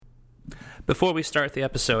Before we start the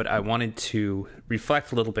episode, I wanted to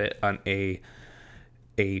reflect a little bit on a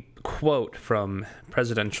quote from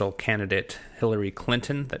presidential candidate Hillary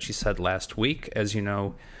Clinton that she said last week. As you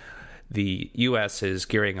know, the U.S. is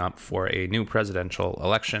gearing up for a new presidential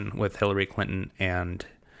election with Hillary Clinton and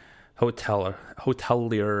hotelier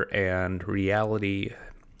and reality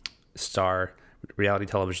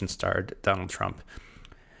television star Donald Trump.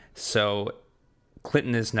 So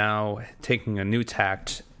Clinton is now taking a new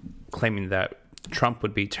tact, claiming that Trump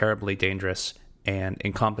would be terribly dangerous and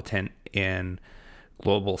incompetent in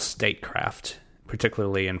global statecraft,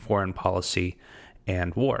 particularly in foreign policy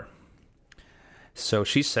and war. So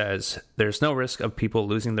she says, "There's no risk of people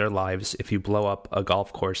losing their lives if you blow up a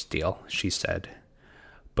golf course deal," she said.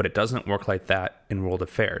 "But it doesn't work like that in world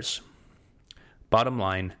affairs. Bottom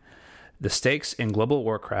line, the stakes in global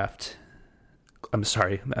warcraft... I'm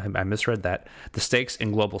sorry, I misread that. The stakes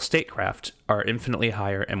in global statecraft are infinitely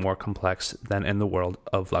higher and more complex than in the world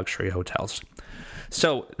of luxury hotels."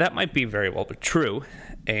 So that might be very well true,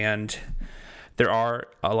 and there are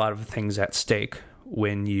a lot of things at stake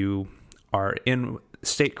when you are in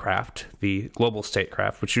statecraft, the global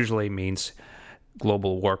statecraft, which usually means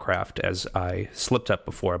global warcraft, as I slipped up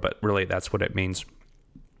before, but really that's what it means.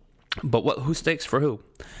 But who stakes for who?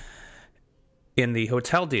 In the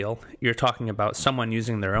hotel deal, you're talking about someone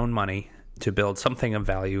using their own money to build something of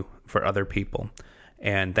value for other people,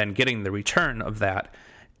 and then getting the return of that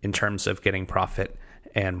in terms of getting profit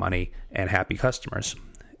and money and happy customers.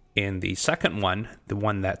 In the second one, the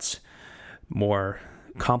one that's more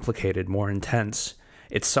complicated, more intense,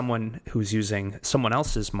 it's someone who's using someone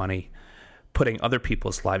else's money, putting other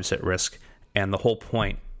people's lives at risk, and the whole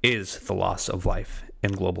point is the loss of life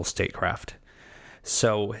in global statecraft.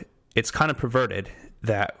 So it's kind of perverted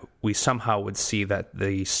that we somehow would see that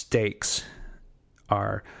the stakes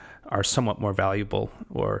are somewhat more valuable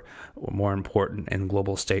or more important in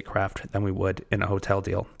global statecraft than we would in a hotel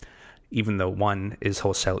deal, even though one is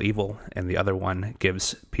wholesale evil and the other one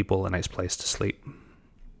gives people a nice place to sleep.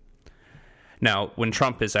 Now, when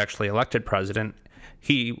Trump is actually elected president,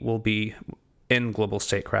 he will be, in global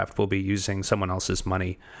statecraft, will be using someone else's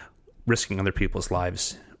money, risking other people's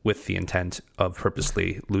lives with the intent of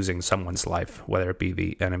purposely losing someone's life, whether it be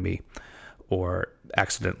the enemy or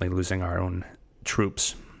accidentally losing our own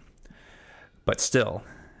troops. But still,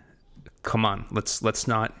 come on, let's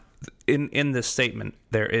not... In this statement,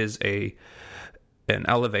 there is an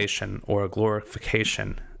elevation or a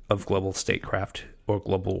glorification of global statecraft or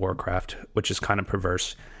global warcraft, which is kind of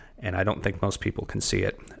perverse, and I don't think most people can see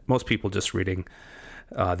it. Most people just reading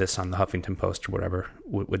this on the Huffington Post or whatever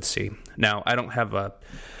would see. Now,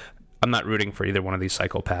 I'm not rooting for either one of these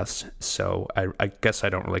psychopaths, so I guess I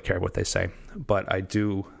don't really care what they say, but I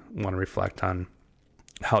do want to reflect on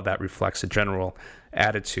how that reflects a general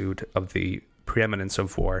attitude of the preeminence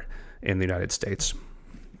of war in the United States.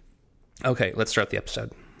 Okay, let's start the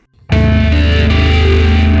episode.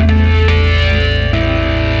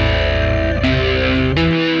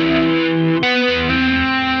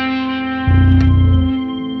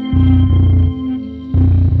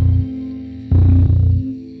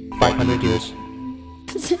 Years.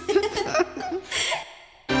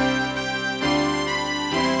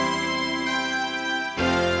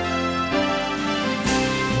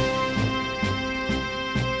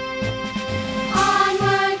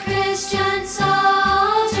 Onward, Christian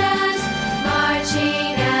soldiers,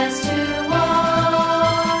 marching as to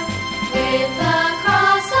war, with the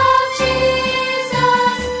cross of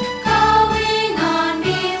Jesus going on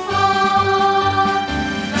before.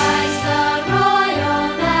 Christ the royal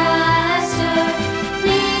master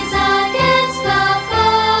leads against the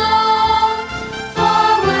foe.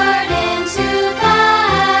 Forward into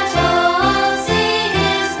battle, see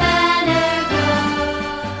his banner go.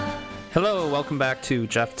 Hello, welcome back to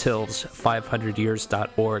Jeff Till's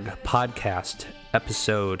 500years.org podcast,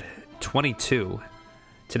 episode 22.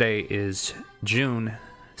 Today is June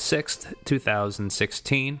 6th,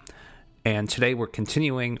 2016, and today we're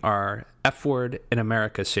continuing our F Word in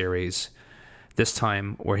America series. This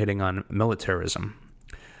time we're hitting on militarism.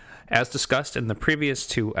 As discussed in the previous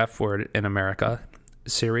two F Word in America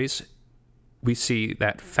series, we see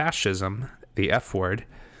that fascism, the F word,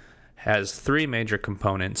 has three major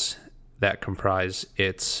components that comprise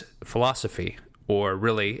its philosophy, or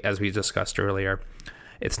really, as we discussed earlier,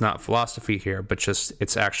 it's not philosophy here, but just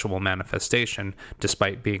its actual manifestation,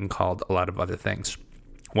 despite being called a lot of other things.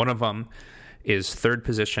 One of them is third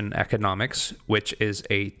position economics, which is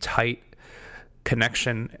a tight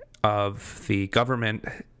connection of the government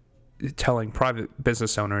telling private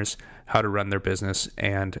business owners how to run their business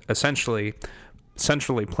and essentially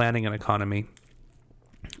centrally planning an economy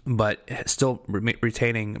but still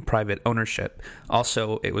retaining private ownership.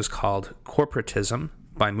 Also, it was called corporatism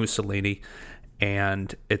by Mussolini,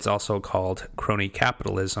 and it's also called crony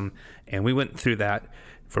capitalism. And we went through that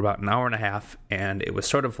for about an hour and a half, and it was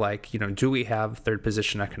sort of like, do we have third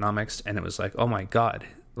position economics? And it was like, oh my God,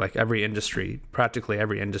 like practically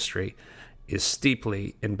every industry is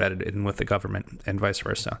steeply embedded in with the government and vice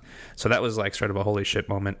versa. So that was like sort of a holy shit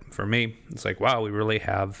moment for me. It's like, wow, we really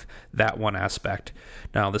have that one aspect.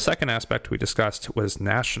 Now, the second aspect we discussed was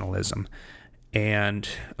nationalism. And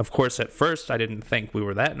of course, at first, I didn't think we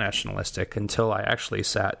were that nationalistic until I actually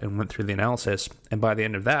sat and went through the analysis. And by the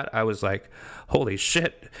end of that, I was like, holy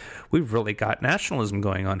shit, we've really got nationalism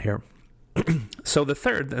going on here. So the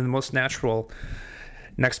third and the most natural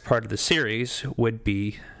next part of the series would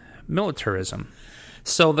be militarism.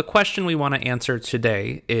 So the question we want to answer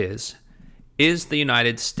today is the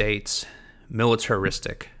United States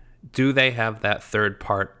militaristic? Do they have that third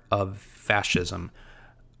part of fascism?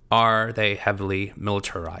 Are they heavily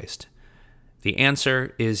militarized? The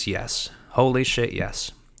answer is yes. Holy shit,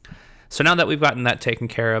 yes. So now that we've gotten that taken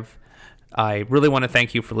care of, I really want to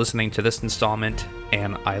thank you for listening to this installment,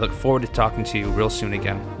 and I look forward to talking to you real soon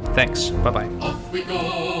again. Thanks. Bye-bye. Off we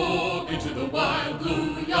go into the wild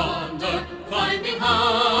blue yonder, climbing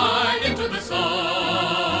high into the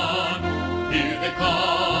sun. Here they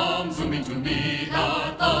come, zooming to meet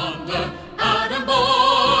our thunder. Adam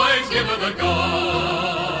boys, give her the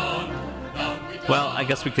gun. Well, I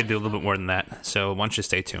guess we could do a little bit more than that, so why don't you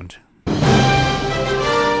stay tuned.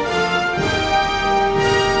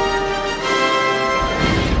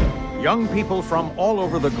 Young people from all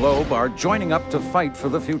over the globe are joining up to fight for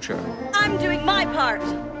the future. I'm doing my part.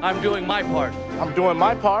 I'm doing my part. I'm doing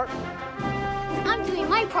my part. I'm doing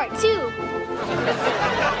my part, too.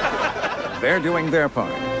 They're doing their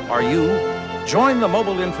part. Are you? Join the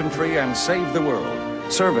mobile infantry and save the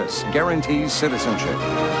world. Service guarantees citizenship.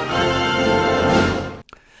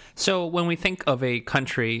 So when we think of a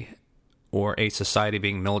country or a society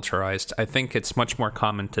being militarized, I think it's much more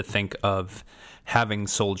common to think of having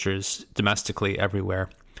soldiers domestically everywhere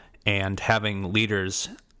and having leaders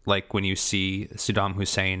like when you see Saddam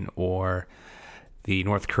Hussein or the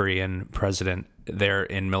North Korean president, they're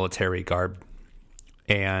in military garb.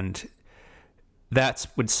 And that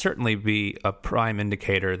would certainly be a prime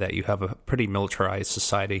indicator that you have a pretty militarized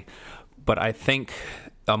society. But I think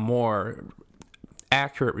a more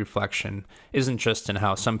accurate reflection isn't just in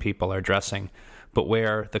how some people are dressing, but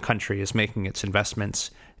where the country is making its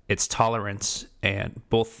investments, its tolerance, and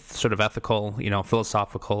both sort of ethical,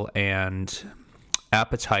 philosophical, and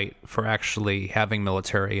appetite for actually having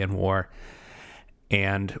military and war,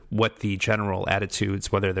 and what the general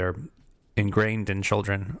attitudes, whether they're ingrained in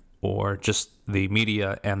children or just the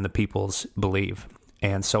media and the people's believe.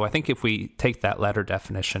 And so I think if we take that latter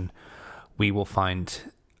definition, we will find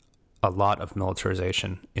a lot of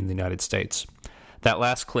militarization in the United States. That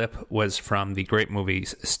last clip was from the great movie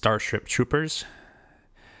Starship Troopers,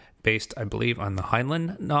 based, I believe, on the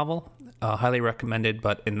Heinlein novel. Highly recommended.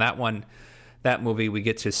 But in that movie, we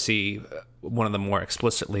get to see one of the more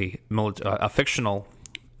explicitly a fictional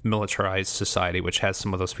militarized society, which has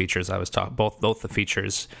some of those features I was talking. Both the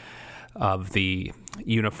features of the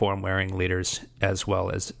uniform-wearing leaders as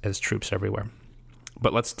well as troops everywhere.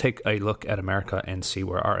 But let's take a look at America and see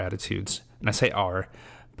where our attitudes, and I say our,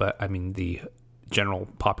 but I mean the general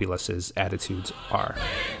populace's attitudes are.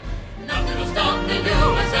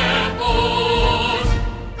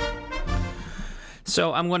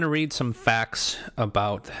 So I'm going to read some facts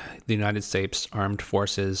about the United States Armed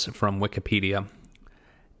Forces from Wikipedia.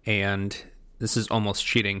 And this is almost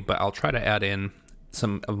cheating, but I'll try to add in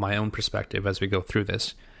some of my own perspective as we go through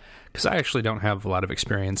this, because I actually don't have a lot of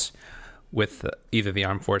experience with either the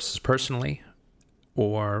armed forces personally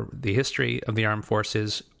or the history of the armed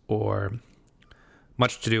forces or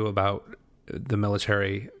much to do about the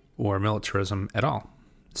military or militarism at all.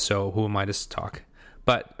 So who am I to talk?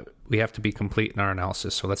 But we have to be complete in our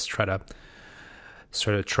analysis, so let's try to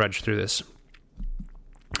sort of trudge through this.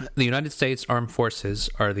 The United States Armed Forces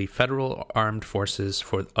are the federal armed forces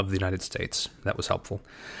of the United States. That was helpful.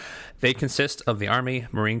 They consist of the Army,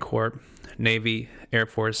 Marine Corps, Navy, Air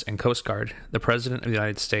Force, and Coast Guard. The President of the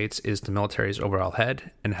United States is the military's overall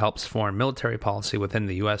head and helps form military policy within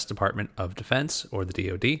the U.S. Department of Defense, or the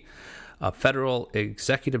DoD, a federal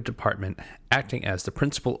executive department acting as the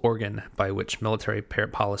principal organ by which military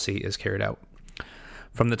policy is carried out.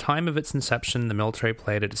 From the time of its inception, the military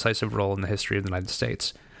played a decisive role in the history of the United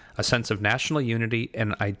States. A sense of national unity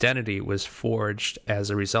and identity was forged as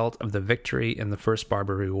a result of the victory in the First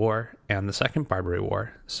Barbary War and the Second Barbary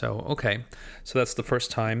War. So that's the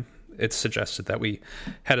first time it suggested that we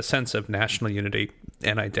had a sense of national unity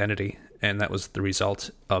and identity, and that was the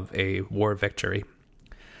result of a war victory.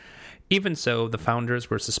 Even so, the founders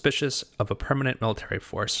were suspicious of a permanent military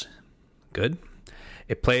force. Good.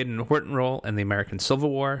 It played an important role in the American Civil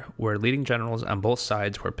War, where leading generals on both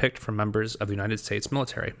sides were picked from members of the United States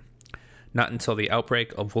military. Not until the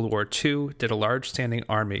outbreak of World War II did a large standing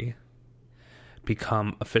army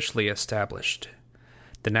become officially established.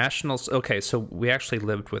 The Nationals... Okay, so we actually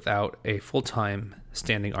lived without a full-time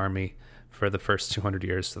standing army for the first 200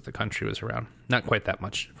 years that the country was around. Not quite that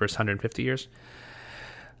much. First 150 years.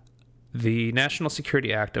 The National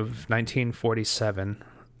Security Act of 1947,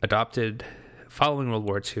 adopted following World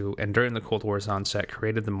War II and during the Cold War's onset,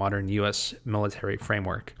 created the modern U.S. military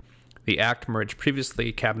framework. The act merged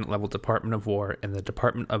previously cabinet-level Department of War and the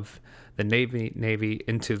Department of the Navy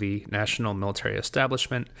into the National Military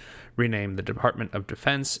Establishment, renamed the Department of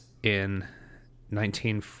Defense in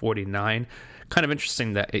 1949. Kind of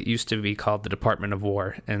interesting that it used to be called the Department of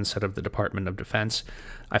War instead of the Department of Defense.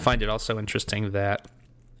 I find it also interesting that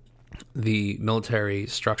the military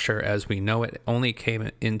structure as we know it only came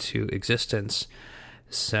into existence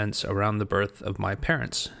since around the birth of my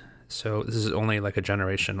parents. So this is only like a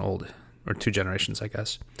generation old, or 2 generations, I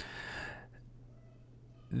guess.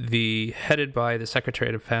 Headed by the Secretary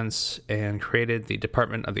of Defense and created the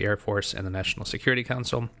Department of the Air Force and the National Security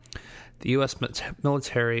Council. The U.S.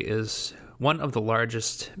 military is one of the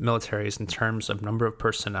largest militaries in terms of number of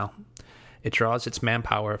personnel. It draws its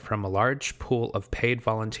manpower from a large pool of paid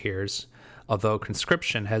volunteers, although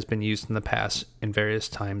conscription has been used in the past in various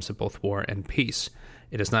times of both war and peace.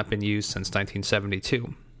 It has not been used since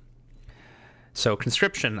 1972. So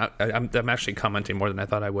conscription, I'm actually commenting more than I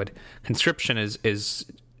thought I would. Conscription is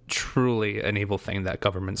truly an evil thing that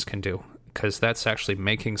governments can do, because that's actually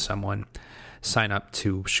making someone sign up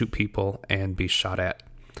to shoot people and be shot at.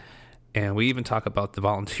 And we even talk about the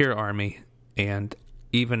volunteer army, and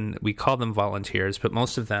even we call them volunteers, but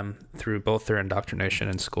most of them, through both their indoctrination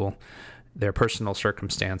in school, their personal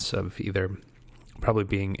circumstance of either probably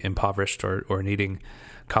being impoverished or needing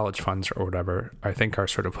college funds or whatever, I think are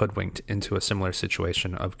sort of hoodwinked into a similar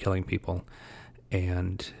situation of killing people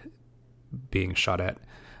and being shot at.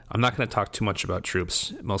 I'm not going to talk too much about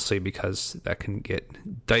troops, mostly because that can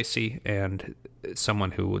get dicey, and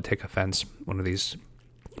someone who would take offense, one of these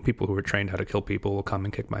people who were trained how to kill people, will come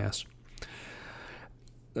and kick my ass.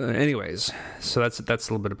 Anyways, so that's a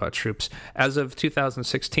little bit about troops. As of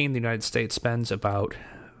 2016, the United States spends about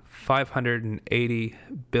 $580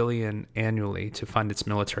 billion annually to fund its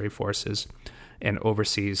military forces and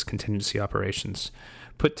overseas contingency operations.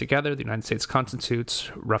 Put together, the United States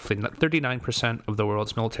constitutes roughly 39% of the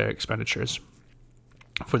world's military expenditures.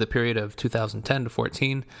 For the period of 2010 to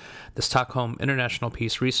 14, the Stockholm International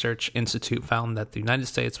Peace Research Institute found that the United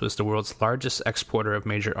States was the world's largest exporter of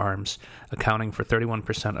major arms, accounting for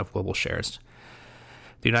 31% of global shares.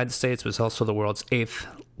 The United States was also the world's 8th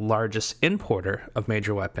largest importer of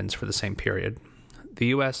major weapons for the same period. The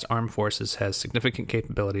U.S. Armed Forces has significant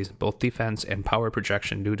capabilities in both defense and power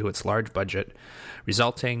projection due to its large budget,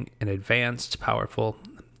 resulting in advanced, powerful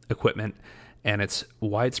equipment and its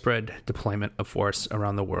widespread deployment of force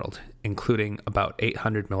around the world, including about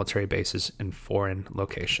 800 military bases in foreign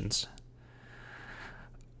locations.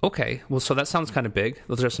 Okay, well, so that sounds kind of big.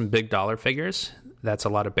 Those are some big dollar figures. That's a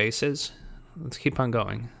lot of bases. Let's keep on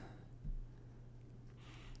going.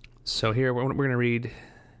 So here we're going to read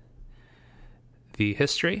the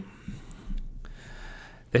history.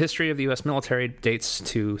 The history of the U.S. military dates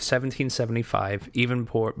to 1775, even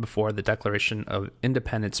before the Declaration of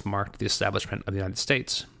Independence marked the establishment of the United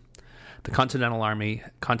States. The Continental Army,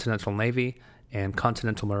 Continental Navy, and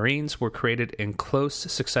Continental Marines were created in close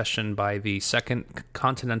succession by the Second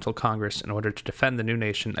Continental Congress in order to defend the new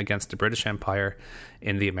nation against the British Empire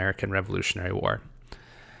in the American Revolutionary War,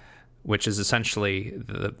 which is essentially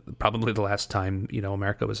probably the last time,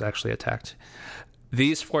 America was actually attacked.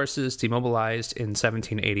 These forces demobilized in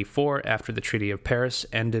 1784 after the Treaty of Paris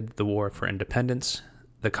ended the War for Independence.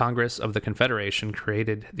 The Congress of the Confederation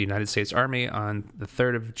created the United States Army on the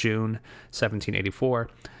 3rd of June, 1784,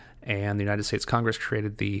 and the United States Congress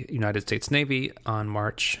created the United States Navy on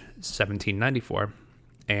March 1794,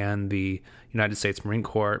 and the United States Marine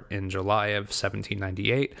Corps in July of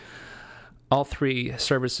 1798. All three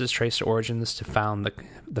services trace their origins to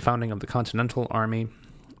the founding of the Continental Army,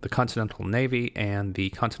 the Continental Navy, and the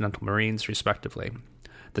Continental Marines, respectively.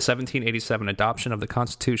 The 1787 adoption of the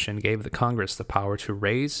Constitution gave the Congress the power to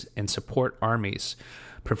raise and support armies,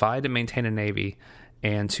 provide and maintain a navy,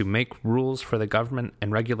 and to make rules for the government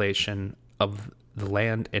and regulation of the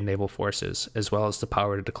land and naval forces, as well as the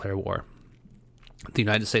power to declare war. The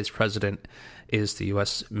United States president is the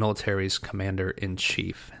U.S. military's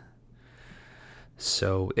commander-in-chief.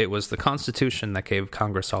 So it was the Constitution that gave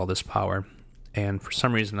Congress all this power, and for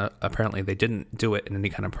some reason, apparently they didn't do it in any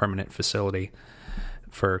kind of permanent facility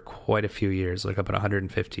for quite a few years, like about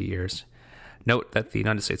 150 years. Note that the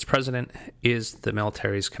United States president is the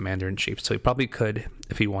military's commander-in-chief, so he probably could,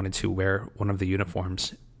 if he wanted to, wear one of the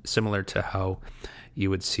uniforms, similar to how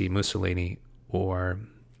you would see Mussolini or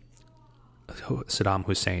Saddam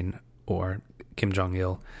Hussein or Kim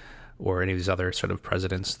Jong-il or any of these other sort of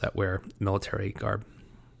presidents that wear military garb.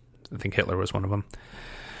 I think Hitler was one of them.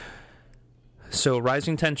 So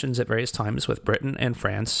rising tensions at various times with Britain and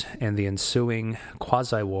France and the ensuing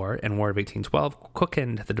quasi-war and War of 1812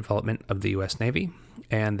 quickened the development of the U.S. Navy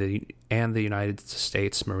and the United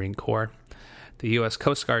States Marine Corps. The U.S.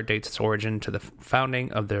 Coast Guard dates its origin to the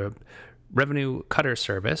founding of the Revenue Cutter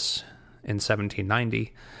Service in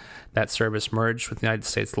 1790. That service merged with the United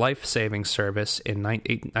States Life-Saving Service in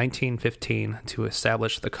 1915 to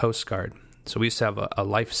establish the Coast Guard. So we used to have a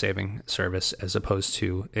life-saving service as opposed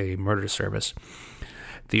to a murder service.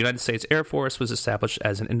 The United States Air Force was established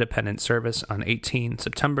as an independent service on 18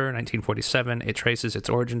 September 1947. It traces its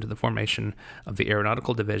origin to the formation of the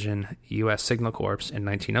Aeronautical Division, U.S. Signal Corps, in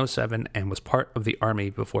 1907 and was part of the Army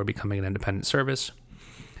before becoming an independent service.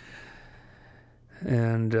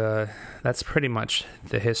 And that's pretty much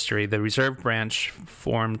the history. The Reserve Branch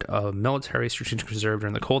formed a military strategic reserve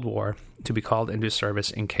during the Cold War to be called into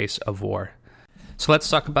service in case of war. So let's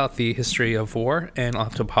talk about the history of war, and I'll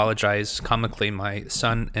have to apologize. Comically, my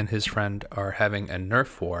son and his friend are having a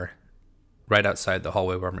Nerf war right outside the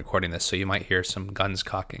hallway where I'm recording this, so you might hear some guns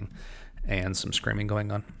cocking and some screaming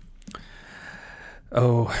going on.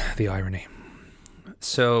 Oh, the irony.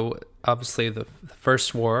 So obviously the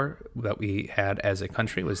first war that we had as a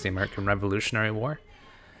country was the American Revolutionary War,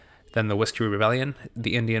 then the Whiskey Rebellion,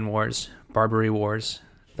 the Indian Wars, Barbary Wars,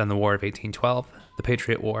 then the War of 1812, the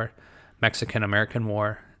Patriot War, Mexican-American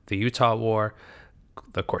War, the Utah War,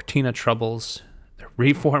 the Cortina Troubles, the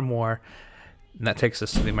Reform War, and that takes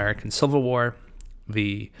us to the American Civil War,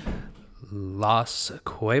 the Las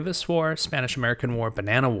Cuevas War, Spanish-American War,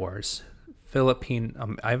 Banana Wars,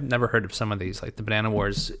 I've never heard of some of these. Like the Banana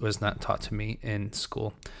Wars was not taught to me in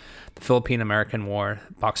school. The Philippine-American War,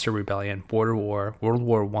 Boxer Rebellion, Border War, World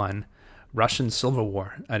War I, Russian Civil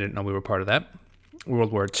War. I didn't know we were part of that.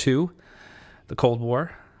 World War II, the Cold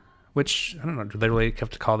War, which, I don't know, do they really have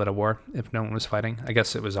to call that a war if no one was fighting? I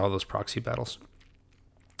guess it was all those proxy battles.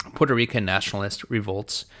 Puerto Rican nationalist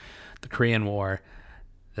revolts, the Korean War,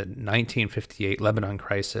 the 1958 Lebanon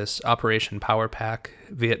crisis, Operation Power Pack,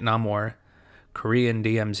 Vietnam War, Korean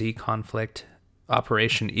DMZ conflict,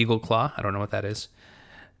 Operation Eagle Claw, I don't know what that is,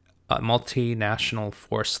 Multinational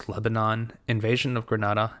Force Lebanon, Invasion of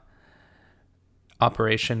Grenada,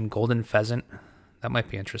 Operation Golden Pheasant, that might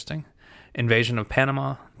be interesting, Invasion of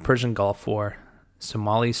Panama, Persian Gulf War,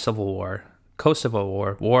 Somali Civil War, Kosovo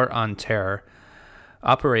War, War on Terror,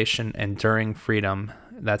 Operation Enduring Freedom,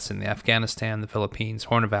 that's in the Afghanistan, the Philippines,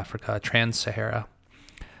 Horn of Africa, Trans-Sahara,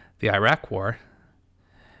 the Iraq War,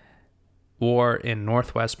 War in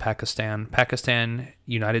Northwest Pakistan,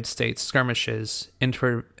 United States skirmishes,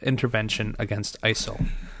 intervention against ISIL.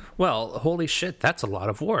 Well, holy shit, that's a lot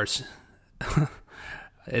of wars.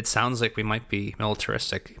 It sounds like we might be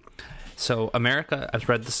militaristic. So America, I've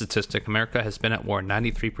read the statistic, America has been at war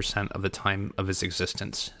 93% of the time of its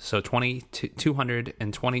existence. So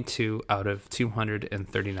 222 out of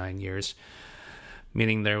 239 years,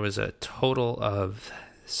 meaning there was a total of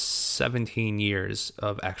 17 years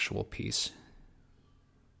of actual peace,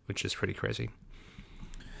 which is pretty crazy.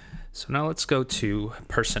 So now let's go to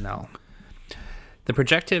personnel. The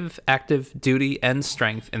projected active duty end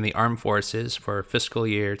strength in the armed forces for fiscal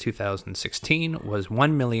year 2016 was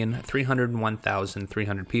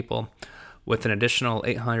 1,301,300 people, with an additional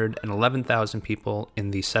 811,000 people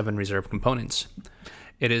in the 7 reserve components.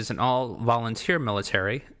 It is an all-volunteer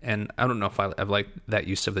military, and I don't know if I like that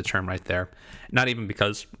use of the term right there. Not even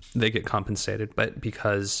because they get compensated, but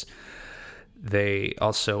because they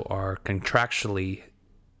also are contractually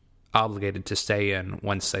obligated to stay in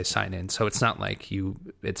once they sign in. So it's not like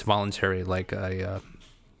it's voluntary like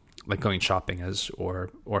like going shopping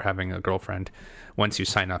or having a girlfriend. Once you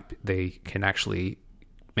sign up, they can actually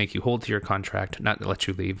make you hold to your contract, not let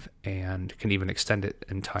you leave, and can even extend it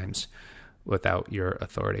in times without your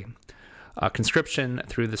authority. Conscription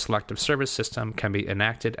through the selective service system can be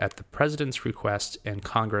enacted at the president's request and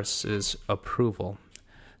Congress's approval.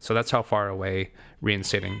 So that's how far away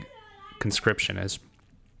reinstating conscription is.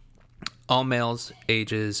 All males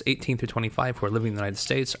ages 18 through 25 who are living in the United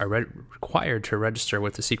States are required to register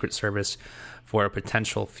with the Secret Service for a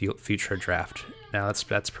potential future draft. Now,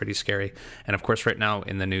 that's pretty scary. And, of course, right now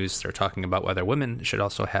in the news, they're talking about whether women should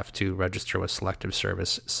also have to register with Selective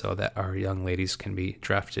Service so that our young ladies can be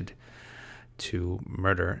drafted to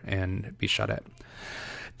murder and be shot at.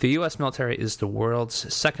 The U.S. military is the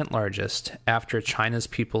world's second largest after China's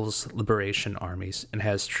People's Liberation Armies and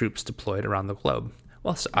has troops deployed around the globe.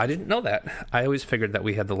 Well, so I didn't know that. I always figured that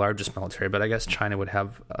we had the largest military, but I guess China would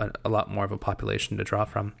have a lot more of a population to draw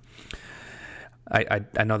from.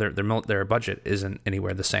 I know their budget isn't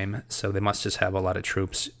anywhere the same, so they must just have a lot of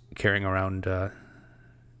troops carrying around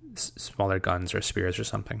smaller guns or spears or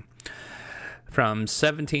something. From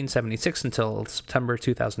 1776 until September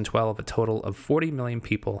 2012, a total of 40 million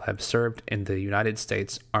people have served in the United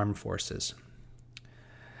States Armed Forces.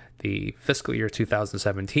 The fiscal year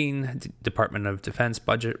 2017 Department of Defense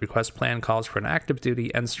budget request plan calls for an active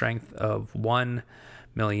duty end strength of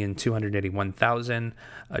 1,281,000,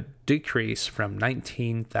 a decrease from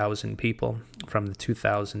 19,000 people from the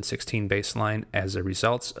 2016 baseline as a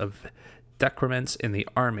result of decrements in the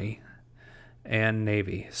Army and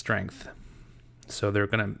Navy strength. So they're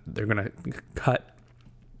gonna cut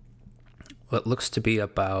what looks to be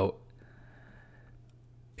about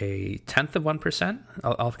a tenth of 1%.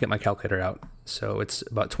 I'll get my calculator out. So it's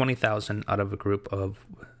about 20,000 out of a group of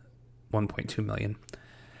 1.2 million.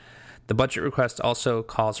 The budget request also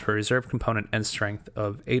calls for a reserve component end strength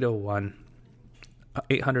of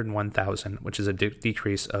 801,000, which is a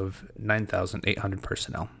decrease of 9,800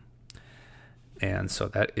 personnel. And so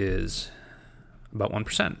that is about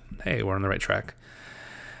 1%. Hey, we're on the right track.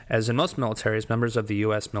 As in most militaries, members of the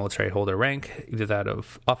U.S. military hold a rank, either that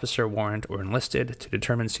of officer, warrant, or enlisted, to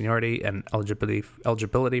determine seniority and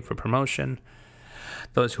eligibility for promotion.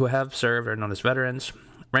 Those who have served are known as veterans.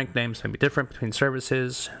 Rank names may be different between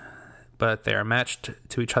services, but they are matched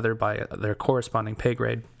to each other by their corresponding pay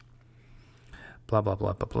grade. Blah, blah,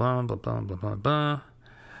 blah, blah, blah, blah, blah, blah, blah, blah.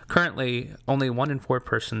 Currently, only 1 in 4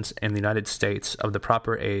 persons in the United States of the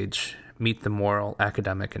proper age meet the moral,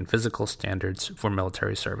 academic, and physical standards for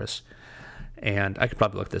military service. And I could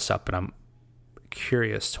probably look this up, but I'm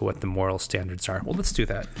curious to what the moral standards are. Well, let's do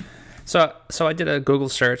that. So I did a Google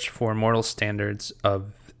search for moral standards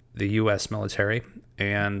of the U.S. military,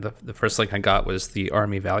 and the first link I got was the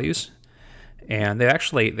Army values. And they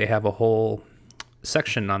have a whole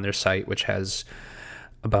section on their site which has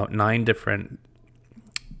about 9 different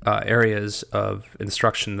areas of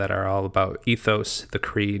instruction that are all about ethos, the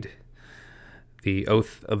creed, the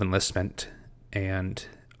oath of enlistment, and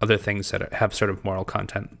other things that have sort of moral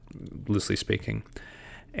content, loosely speaking.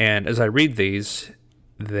 And as I read these,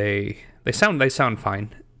 they sound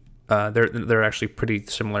fine. They're actually pretty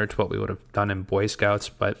similar to what we would have done in Boy Scouts,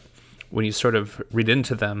 but when you sort of read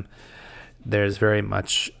into them, there's very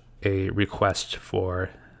much a request for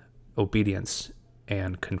obedience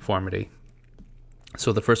and conformity.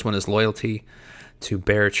 So the first one is loyalty, to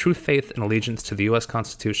bear true faith and allegiance to the U.S.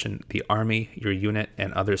 Constitution, the Army, your unit,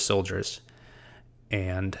 and other soldiers.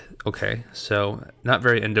 And, okay, so not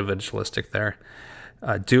very individualistic there.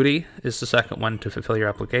 Duty is the second one, to fulfill your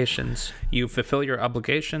obligations. You fulfill your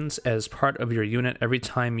obligations as part of your unit every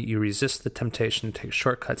time you resist the temptation to take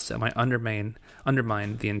shortcuts that might undermine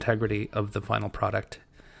the integrity of the final product.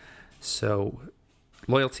 So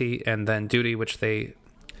loyalty and then duty, which they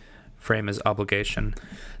frame as obligation.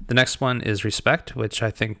 The next one is respect, which I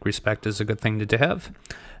think respect is a good thing to have.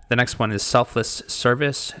 The next one is selfless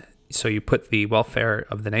service. So you put the welfare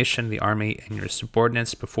of the nation, the Army, and your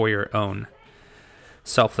subordinates before your own.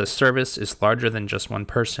 Selfless service is larger than just one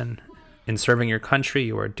person. In serving your country,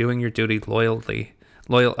 you are doing your duty loyally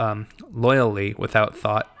without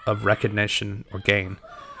thought of recognition or gain.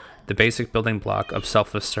 The basic building block of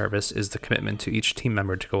selfless service is the commitment to each team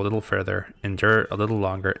member to go a little further, endure a little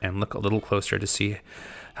longer, and look a little closer to see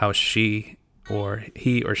how he or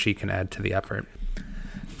she can add to the effort.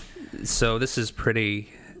 So this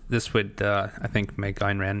would, I think, make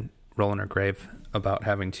Ayn Rand roll in her grave about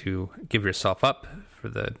having to give yourself up for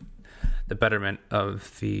the betterment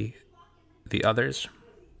of the others.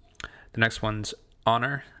 The next one's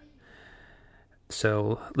honor.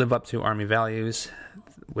 So live up to Army values,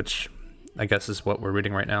 which I guess is what we're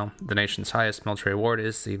reading right now. The nation's highest military award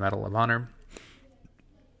is the Medal of Honor.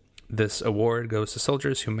 This award goes to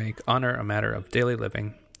soldiers who make honor a matter of daily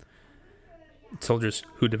living, soldiers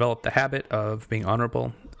who develop the habit of being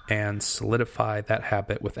honorable and solidify that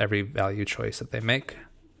habit with every value choice that they make.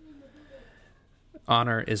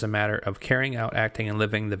 Honor is a matter of carrying out, acting, and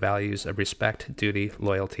living the values of respect, duty,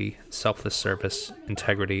 loyalty, selfless service,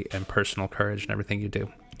 integrity, and personal courage in everything you do.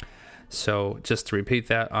 So just to repeat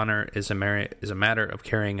that, honor is a matter of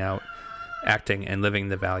carrying out, acting, and living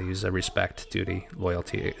the values of respect, duty,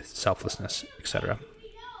 loyalty, selflessness, etc.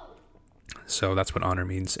 So that's what honor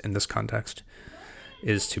means in this context,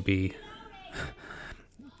 is to be,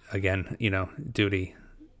 again, duty,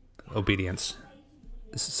 obedience,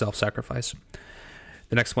 self-sacrifice.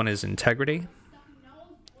 The next one is integrity.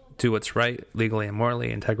 Do what's right, legally and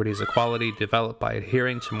morally. Integrity is a quality developed by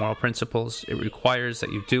adhering to moral principles. It requires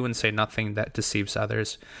that you do and say nothing that deceives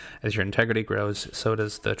others. As your integrity grows, so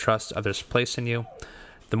does the trust others place in you.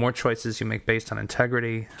 The more choices you make based on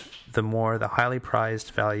integrity, the more the highly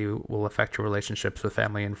prized value will affect your relationships with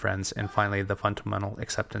family and friends, and finally, the fundamental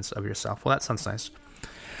acceptance of yourself. Well, that sounds nice.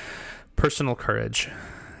 Personal courage.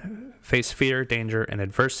 Face fear, danger, and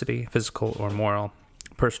adversity, physical or moral.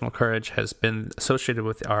 Personal courage has been associated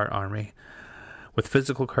with our army. With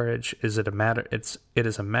physical courage, it is a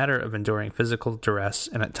matter of enduring physical duress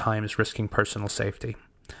and at times risking personal safety.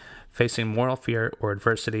 Facing moral fear or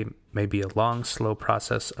adversity may be a long, slow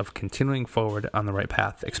process of continuing forward on the right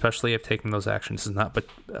path, especially if taking those actions is not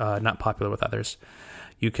popular with others.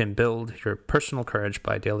 You can build your personal courage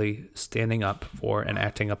by daily standing up for and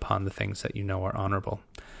acting upon the things that you know are honorable.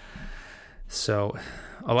 So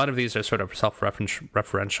a lot of these are sort of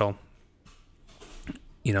self-referential,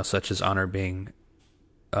 such as honor being,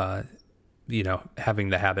 having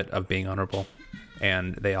the habit of being honorable,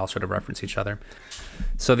 and they all sort of reference each other.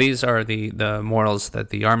 So these are the morals that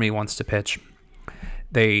the Army wants to pitch.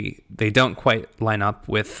 They don't quite line up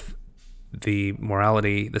with the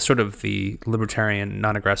morality, the sort of the libertarian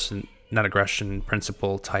non-aggression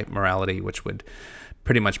principle type morality, which would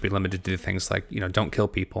pretty much be limited to things like, don't kill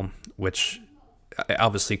people, which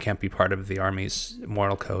obviously can't be part of the Army's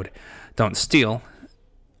moral code. Don't steal,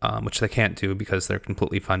 which they can't do because they're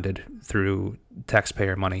completely funded through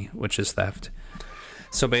taxpayer money, which is theft.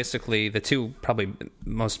 So basically, the two probably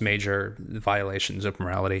most major violations of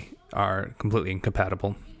morality are completely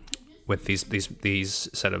incompatible with these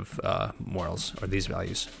set of morals or these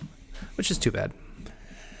values, which is too bad.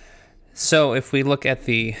 So if we look at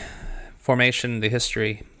the formation, the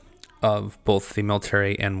history of both the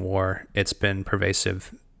military and war, it's been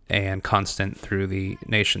pervasive and constant through the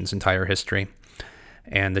nation's entire history.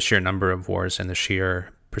 And the sheer number of wars and the sheer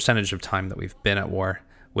percentage of time that we've been at war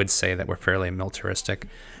would say that we're fairly militaristic.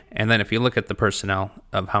 And then if you look at the personnel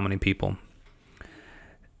of how many people,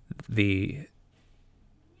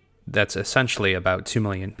 that's essentially about 2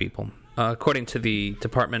 million people. According to the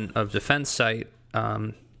Department of Defense site,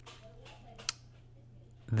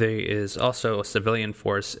 there is also a civilian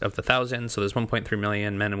force of the 1,000, so there's 1.3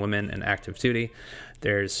 million men and women in active duty.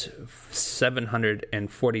 There's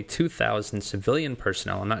 742,000 civilian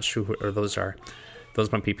personnel. I'm not sure who those are.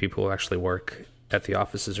 Those might be people who actually work at the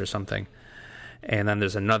offices or something. And then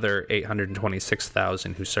there's another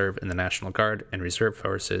 826,000 who serve in the National Guard and Reserve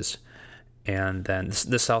Forces. And then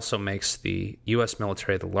this also makes the U.S.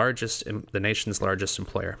 military the nation's largest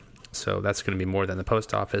employer. So that's going to be more than the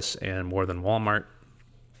post office and more than Walmart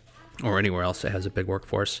or anywhere else that has a big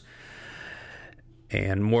workforce.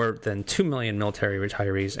 And more than 2 million military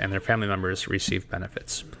retirees and their family members receive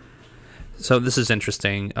benefits. So this is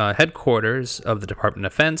interesting. Headquarters of the Department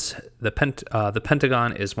of Defense, the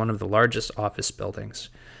Pentagon is one of the largest office buildings.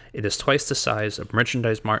 It is twice the size of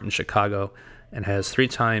Merchandise Mart in Chicago and has 3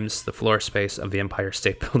 times the floor space of the Empire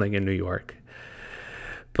State Building in New York.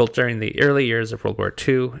 Built during the early years of World War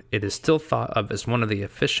II, it is still thought of as one of the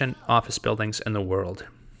efficient office buildings in the world.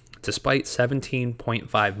 Despite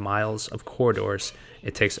 17.5 miles of corridors,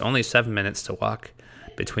 it takes only 7 minutes to walk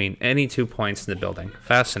between any 2 points in the building.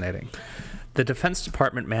 Fascinating. The Defense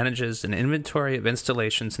Department manages an inventory of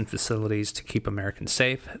installations and facilities to keep Americans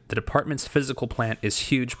safe. The department's physical plant is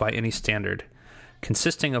huge by any standard,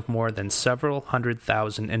 consisting of more than several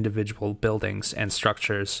 100,000 individual buildings and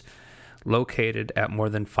structures located at more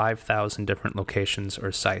than 5,000 different locations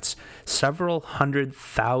or sites. Several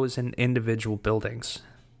 100,000 individual buildings.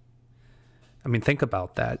 I mean, think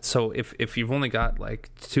about that. So if you've only got like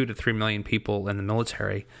 2 to 3 million people in the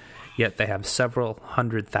military, yet they have several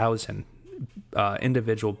 100,000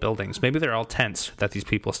 individual buildings. Maybe they're all tents that these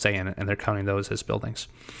people stay in, and they're counting those as buildings.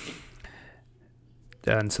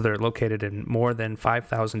 And so they're located in more than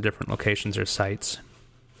 5,000 different locations or sites.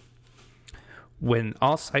 When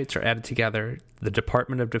all sites are added together, the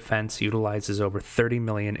Department of Defense utilizes over 30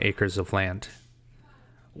 million acres of land.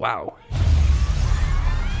 Wow.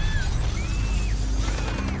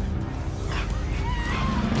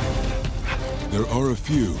 There are a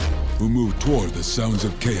few who move toward the sounds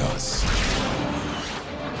of chaos,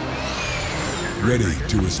 ready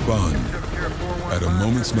to respond at a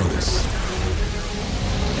moment's notice.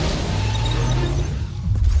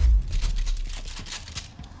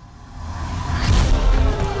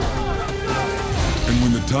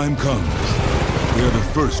 time comes, they are the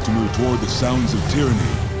first to move toward the sounds of tyranny,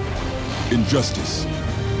 injustice,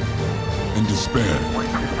 and despair.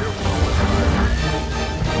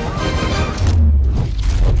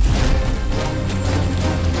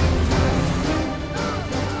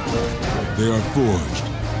 They are forged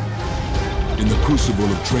in the crucible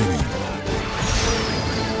of training.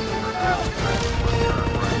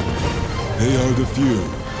 They are the few,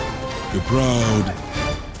 the proud,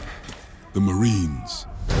 the Marines.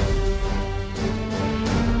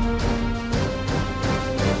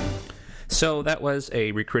 So that was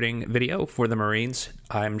a recruiting video for the Marines.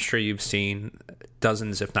 I'm sure you've seen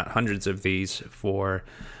dozens, if not hundreds of these for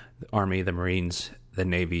the Army, the Marines, the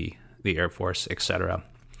Navy, the Air Force, etc.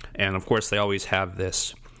 And of course, they always have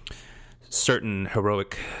this certain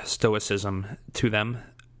heroic stoicism to them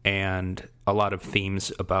and a lot of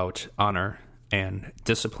themes about honor and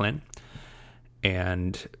discipline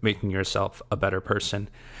and making yourself a better person.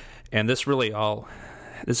 And this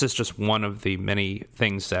is just one of the many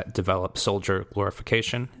things that develop soldier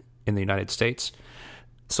glorification in the United States.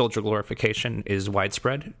 Soldier glorification is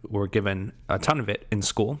widespread. We're given a ton of it in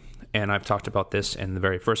school. And I've talked about this in the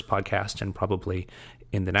very first podcast and probably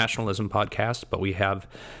in the nationalism podcast, but we have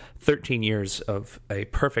 13 years of a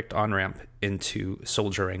perfect on-ramp into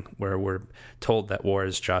soldiering where we're told that war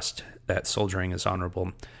is just, that soldiering is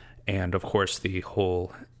honorable, and of course the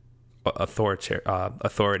whole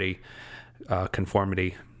authority,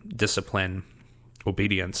 conformity, discipline,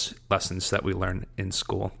 obedience lessons that we learn in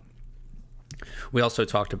school. We also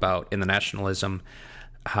talked about in the nationalism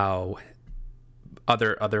how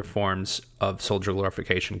other forms of soldier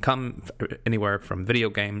glorification come anywhere from video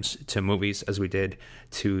games to movies, as we did,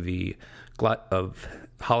 to the glut of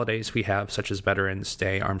holidays we have, such as Veterans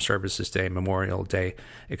Day, Armed Services Day, Memorial Day,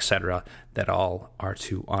 etc., that all are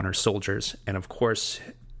to honor soldiers. And of course,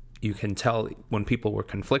 you can tell when people were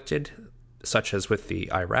conflicted, such as with the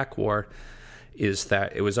Iraq War, is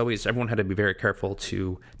that it was always, everyone had to be very careful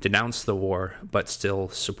to denounce the war, but still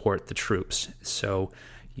support the troops. So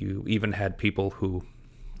you even had people who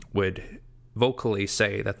would vocally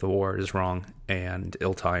say that the war is wrong and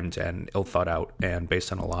ill-timed and ill-thought out and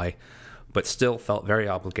based on a lie, but still felt very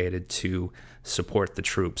obligated to support the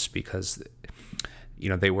troops because, you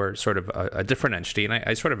know, they were sort of a different entity. And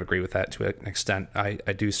I sort of agree with that to an extent. I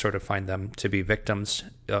do sort of find them to be victims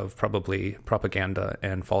of probably propaganda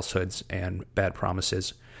and falsehoods and bad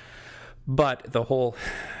promises. But the whole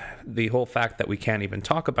fact that we can't even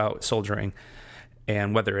talk about soldiering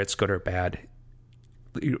and whether it's good or bad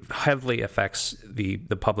heavily affects the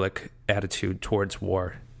public attitude towards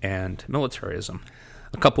war and militarism.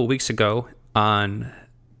 A couple weeks ago, on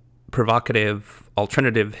provocative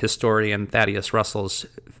alternative historian Thaddeus Russell's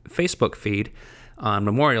Facebook feed on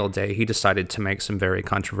Memorial Day, he decided to make some very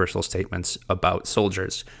controversial statements about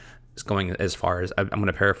soldiers. It's going as far as, I'm going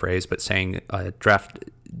to paraphrase, but saying draft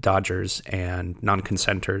dodgers and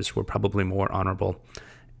non-consenters were probably more honorable,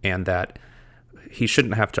 and that he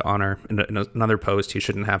shouldn't have to honor, in another post, he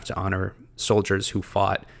shouldn't have to honor soldiers who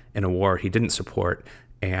fought in a war he didn't support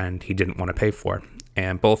and he didn't want to pay for.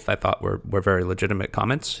 And both I thought were very legitimate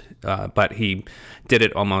comments, but he did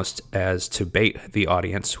it almost as to bait the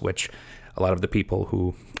audience, which a lot of the people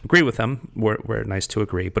who agree with him were nice to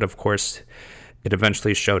agree. But of course, it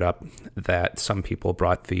eventually showed up that some people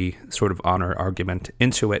brought the sort of honor argument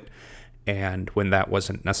into it. And when that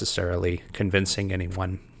wasn't necessarily convincing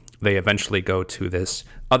anyone, they eventually go to this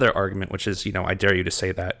other argument, which is, I dare you to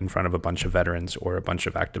say that in front of a bunch of veterans or a bunch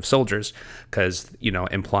of active soldiers, because,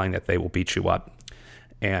 implying that they will beat you up.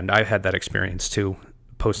 And I had that experience too,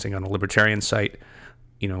 posting on a libertarian site,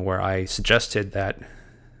 where I suggested that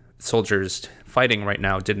soldiers fighting right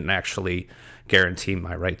now didn't actually guarantee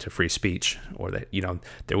my right to free speech, or that,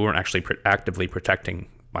 they weren't actually actively protecting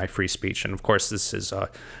my free speech. And of course, this is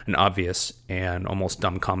an obvious and almost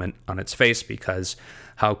dumb comment on its face, because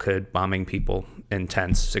how could bombing people in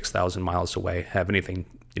tents 6,000 miles away have anything,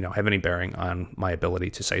 have any bearing on my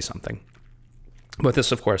ability to say something? But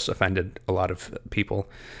this, of course, offended a lot of people.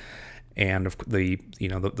 And the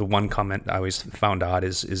one comment I always found odd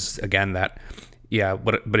is again that,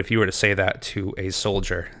 but if you were to say that to a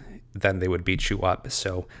soldier, then they would beat you up.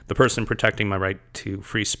 So the person protecting my right to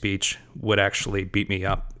free speech would actually beat me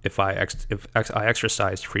up if I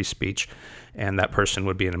exercised free speech, and that person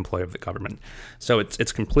would be an employee of the government. So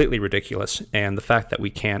it's completely ridiculous. And the fact that we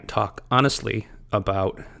can't talk honestly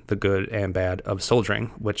about the good and bad of soldiering,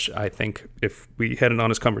 which I think if we had an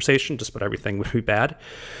honest conversation, just about everything would be bad.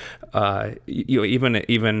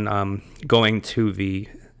 Even going to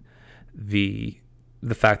the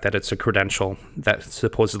the fact that it's a credential that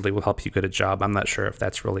supposedly will help you get a job. I'm not sure if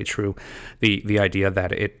that's really true. The idea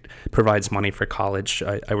that it provides money for college.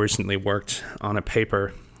 I recently worked on a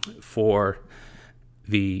paper for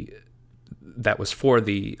the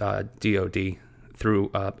DoD through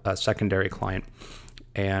a secondary client,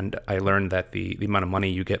 and I learned that the amount of money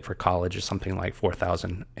you get for college is something like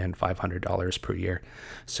 $4,500 per year.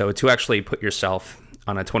 So to actually put yourself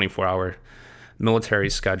on a 24-hour military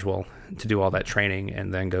schedule to do all that training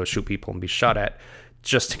and then go shoot people and be shot at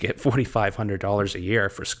just to get $4,500 a year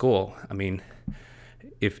for school. I mean,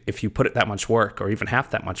 if you put it that much work or even half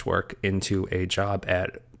that much work into a job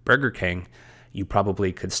at Burger King, you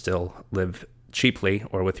probably could still live cheaply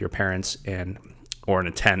or with your parents or in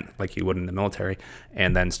a tent like you would in the military,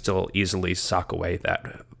 and then still easily sock away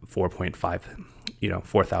that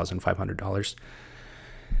 $4,500.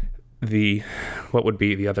 What would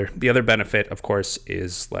be the other benefit, of course,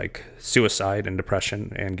 is like suicide and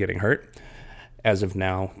depression and getting hurt. As of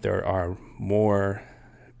now, there are more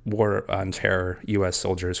war on terror U.S.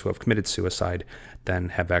 soldiers who have committed suicide than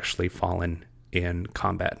have actually fallen in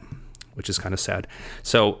combat, which is kind of sad.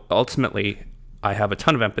 So ultimately, I have a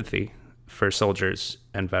ton of empathy for soldiers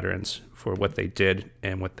and veterans for what they did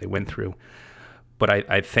and what they went through. But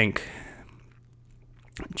I think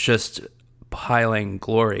just piling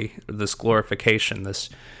glory, this glorification, this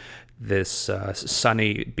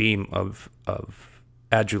sunny beam of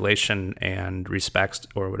adulation and respect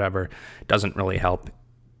or whatever doesn't really help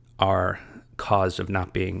our cause of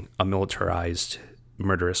not being a militarized,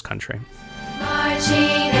 murderous country.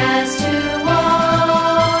 Marching as to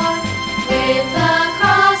war with the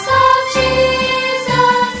cross of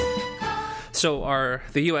Jesus. So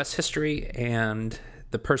the U.S. history and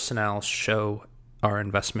the personnel show our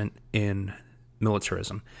investment in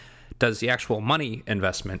militarism. Does the actual money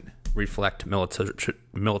investment reflect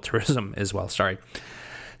militarism as well? Sorry.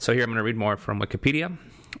 So here I'm going to read more from Wikipedia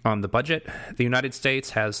on the budget. The United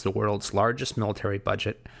States has the world's largest military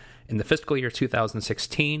budget. In the fiscal year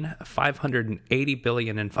 2016, $580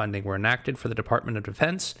 billion in funding were enacted for the Department of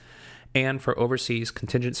Defense and for overseas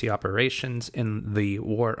contingency operations in the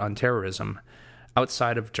war on terrorism.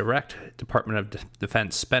 Outside of direct Department of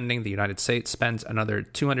Defense spending, the United States spends another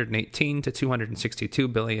 $218 to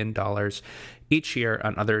 $262 billion each year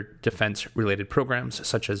on other defense-related programs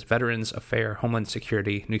such as Veterans Affairs, Homeland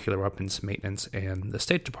Security, Nuclear Weapons Maintenance, and the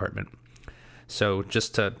State Department. So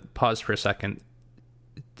just to pause for a second,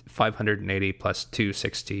 580 plus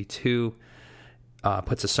 262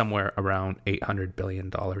 puts us somewhere around $800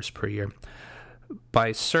 billion per year.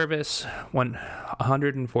 By service,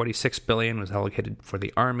 $146 billion was allocated for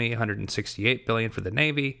the Army, $168 billion for the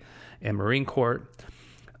Navy and Marine Corps,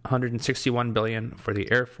 $161 billion for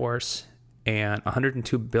the Air Force, and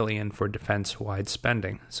 $102 billion for defense-wide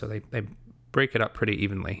spending. So they break it up pretty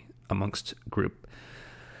evenly amongst group.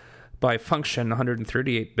 By function,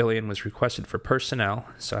 $138 billion was requested for personnel,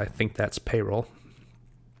 so I think that's payroll.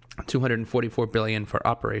 $244 billion for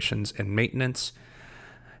operations and maintenance.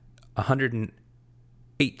 $118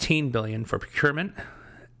 billion for procurement.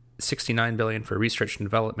 $69 billion for research and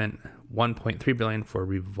development. $1.3 billion for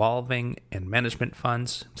revolving and management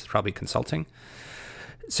funds, which is probably consulting.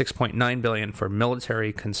 $6.9 billion for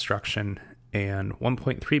military construction, and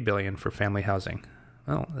 $1.3 billion for family housing.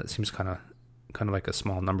 Well, that seems kind of like a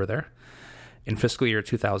small number there. In fiscal year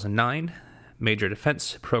 2009, major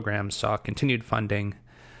defense programs saw continued funding.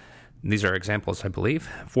 These are examples, I believe.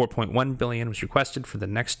 $4.1 billion was requested for the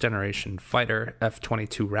next generation fighter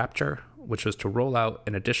F-22 Raptor, which was to roll out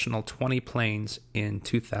an additional 20 planes in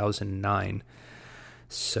 2009.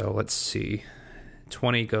 So let's see.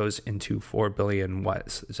 20 goes into 4 billion.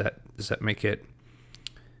 What does that make it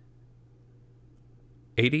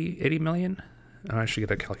 80 million? Oh, I should get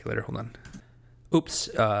a calculator. Hold on. Oops.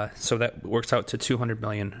 So that works out to 200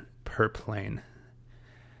 million per plane.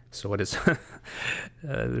 So what is it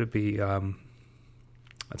would be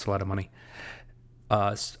that's a lot of money.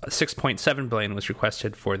 6.7 billion was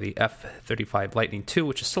requested for the F-35 Lightning II,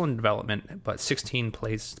 which is still in development, but 16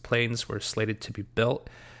 planes were slated to be built.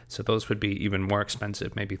 So those would be even more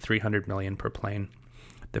expensive, maybe 300 million per plane.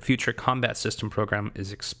 The Future Combat System program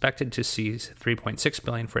is expected to see 3.6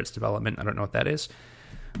 billion for its development. I don't know what that is.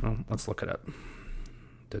 Well, let's look it up.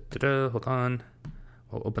 Hold on.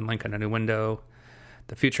 We'll open link on a new window.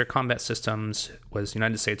 The Future Combat Systems was the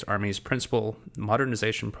United States Army's principal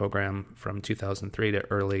modernization program from 2003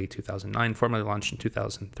 to early 2009, formally launched in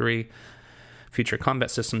 2003. Future Combat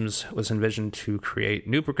Systems was envisioned to create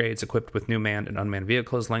new brigades equipped with new manned and unmanned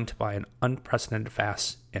vehicles linked by an unprecedented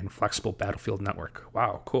fast and flexible battlefield network.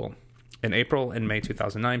 Wow, cool. In April and May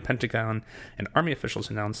 2009, Pentagon and Army officials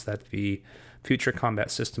announced that the future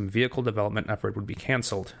combat system vehicle development effort would be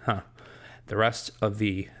canceled. The rest of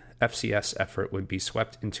the FCS effort would be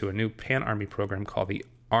swept into a new pan-Army program called the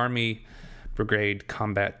Army Brigade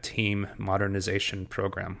Combat Team Modernization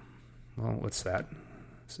Program. Well, what's that?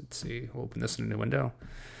 Let's see. We'll open this in a new window.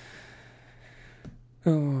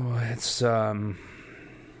 Oh, it's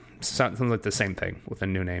something like the same thing with a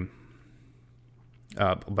new name,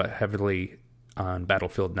 but heavily on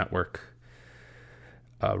battlefield network.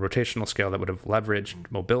 Rotational scale that would have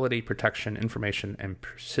leveraged mobility, protection, information, and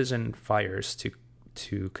precision fires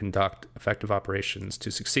to conduct effective operations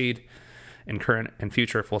to succeed in current and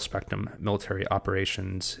future full-spectrum military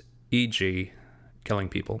operations, e.g., killing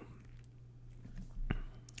people.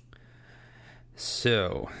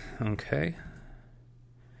 So, okay.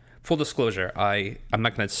 Full disclosure, I'm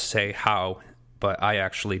not going to say how, but I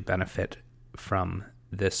actually benefit from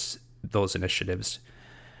those initiatives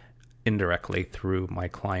indirectly through my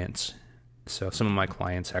clients. So some of my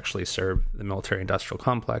clients actually serve the military-industrial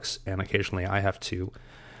complex, and occasionally I have to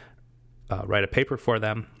write a paper for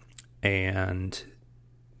them. And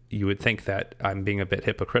you would think that I'm being a bit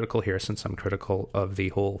hypocritical here, since I'm critical of the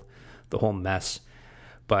whole mess.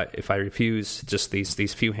 But if I refuse just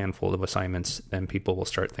these few handful of assignments, then people will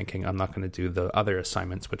start thinking I'm not going to do the other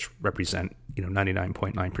assignments, which represent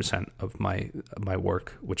 99.9% of my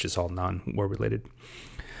work, which is all non-war related.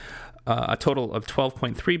 A total of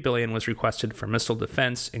 $12.3 billion was requested for missile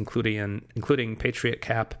defense, including Patriot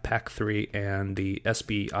Cap, PAC-3, and the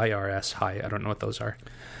SBIRS High. I don't know what those are.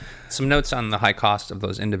 Some notes on the high cost of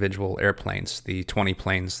those individual airplanes, the 20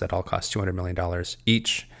 planes that all cost $200 million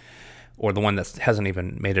each, or the one that hasn't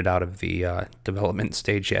even made it out of the development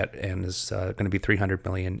stage yet and is going to be $300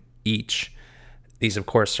 million each. These, of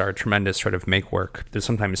course, are tremendous sort of make-work. They're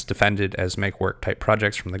sometimes defended as make-work type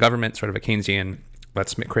projects from the government, sort of a Keynesian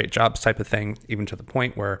let's create jobs type of thing, even to the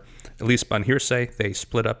point where, at least on hearsay, they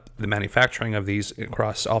split up the manufacturing of these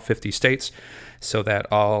across all 50 states so that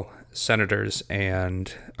all senators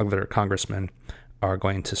and other congressmen are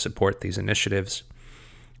going to support these initiatives.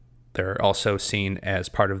 They're also seen as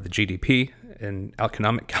part of the GDP in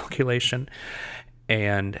economic calculation,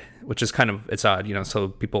 and which is it's odd, so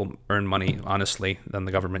people earn money honestly, then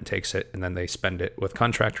the government takes it and then they spend it with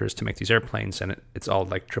contractors to make these airplanes, and it's all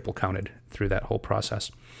triple counted through that whole process.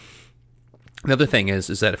 The other thing is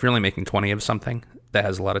that if you're only making 20 of something that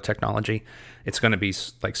has a lot of technology, it's going to be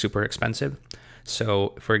super expensive.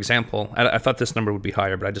 So, for example, I thought this number would be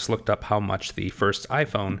higher, but I just looked up how much the first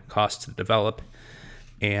iPhone cost to develop,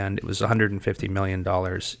 and it was $150 million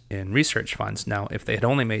in research funds. Now, if they had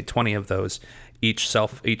only made 20 of those, each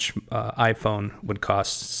iPhone would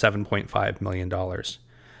cost $7.5 million.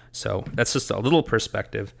 So that's just a little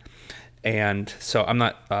perspective. And so I'm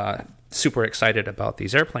not super excited about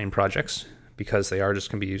these airplane projects because they are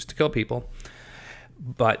just going to be used to kill people.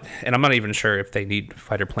 And I'm not even sure if they need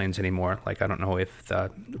fighter planes anymore. I don't know if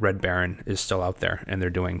the Red Baron is still out there and they're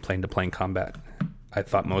doing plane-to-plane combat. I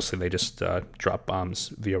thought mostly they just drop bombs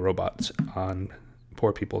via robots on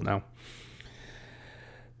poor people now.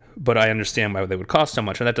 But I understand why they would cost so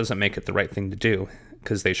much, and that doesn't make it the right thing to do,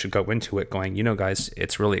 because they should go into it going, guys,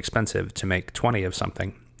 it's really expensive to make 20 of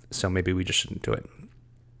something, so maybe we just shouldn't do it.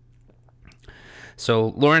 So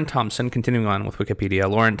Lauren Thompson, continuing on with Wikipedia,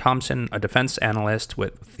 Lauren Thompson, a defense analyst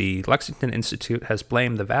with the Lexington Institute, has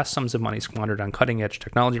blamed the vast sums of money squandered on cutting-edge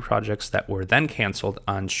technology projects that were then canceled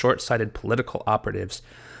on short-sighted political operatives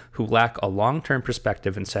who lack a long-term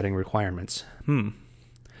perspective in setting requirements.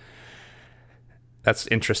 That's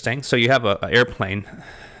interesting. So you have an airplane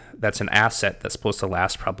that's an asset that's supposed to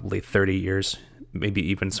last probably 30 years, maybe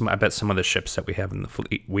even I bet some of the ships that we have in the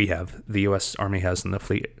fleet, the U.S. Army has in the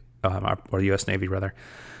fleet, or the U.S. Navy rather,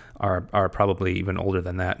 are probably even older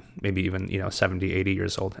than that, maybe even 70, 80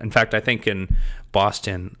 years old. In fact, I think in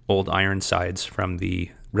Boston, old Ironsides from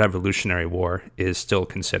the Revolutionary War is still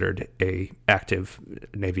considered a active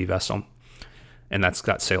Navy vessel, and that's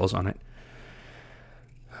got sails on it.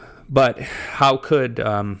 But how could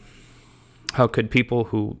people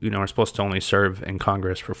who are supposed to only serve in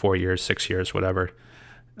Congress for 4 years, 6 years, whatever,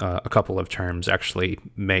 a couple of terms, actually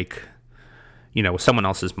make with someone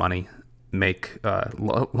else's money make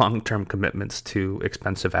long-term commitments to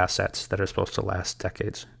expensive assets that are supposed to last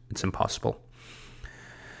decades? It's impossible.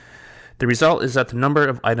 The result is that the number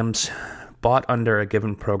of items bought under a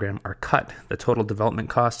given program are cut. The total development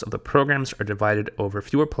costs of the programs are divided over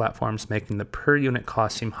fewer platforms, making the per unit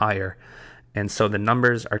cost seem higher, and so the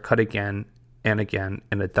numbers are cut again and again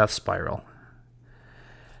in a death spiral.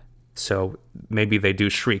 So maybe they do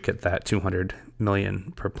shriek at that 200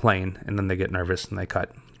 million per plane, and then they get nervous and they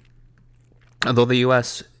cut. Although the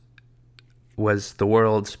U.S. was the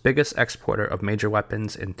world's biggest exporter of major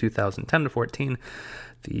weapons in 2010 to 14.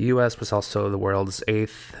 The U.S. was also the world's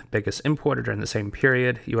 8th biggest importer during the same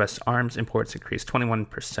period. U.S. arms imports increased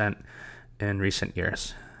 21% in recent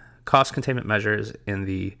years. Cost containment measures in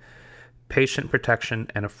the Patient Protection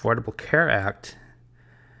and Affordable Care Act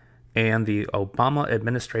and the Obama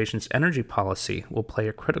administration's energy policy will play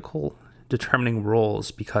a critical determining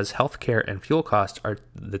roles because healthcare and fuel costs are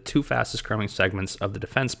the two fastest growing segments of the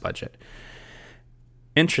defense budget.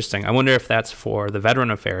 Interesting. I wonder if that's for the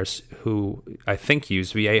Veteran Affairs, who I think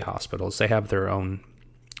use VA hospitals. They have their own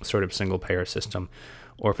sort of single-payer system.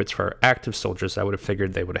 Or if it's for active soldiers, I would have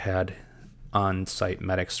figured they would have had on-site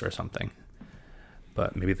medics or something.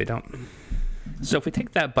 But maybe they don't. So if we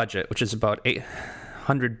take that budget, which is about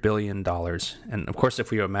 $800 billion, and of course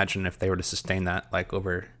if we imagine if they were to sustain that like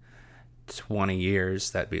over 20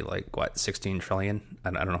 years, that'd be like, what, 16 trillion?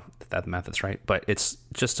 I don't know if that math is right, but it's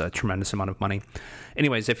just a tremendous amount of money.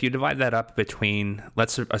 Anyways, if you divide that up between,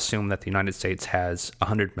 let's assume that the United States has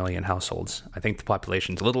 100 million households. I think the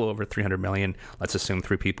population's a little over 300 million. Let's assume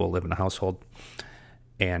 3 people live in a household.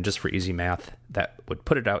 And just for easy math, that would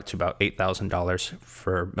put it out to about $8,000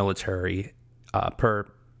 for military per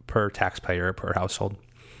taxpayer per household.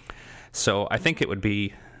 So I think it would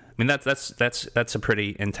be, I mean, that's a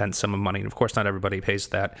pretty intense sum of money. And of course, not everybody pays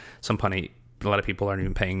that. A lot of people aren't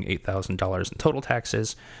even paying $8,000 in total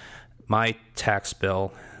taxes. My tax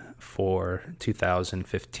bill for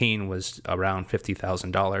 2015 was around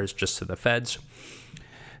 $50,000 just to the feds.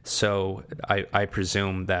 So I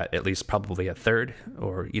presume that at least probably a third,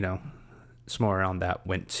 or somewhere around that,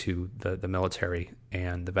 went to the military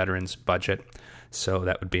and the veterans budget. So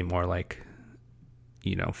that would be more like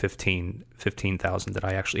 $15,000 that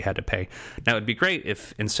I actually had to pay. Now, it'd be great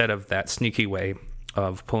if instead of that sneaky way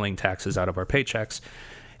of pulling taxes out of our paychecks,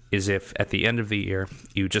 is if at the end of the year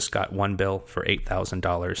you just got one bill for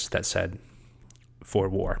 $8,000 that said for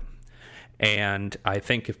war. And I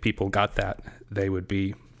think if people got that, they would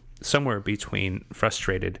be somewhere between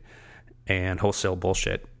frustrated and wholesale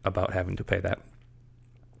bullshit about having to pay that.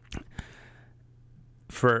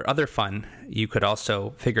 For other fun, you could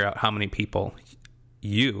also figure out how many people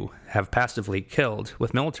you have passively killed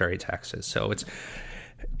with military taxes. So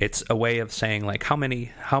it's a way of saying, like, how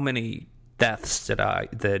many deaths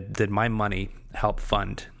did my money help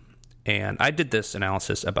fund? And I did this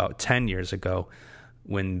analysis about 10 years ago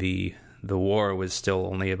when the war was still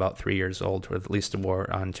only about 3 years old, or at least the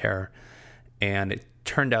war on terror. And it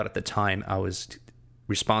turned out at the time I was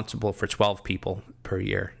responsible for 12 people per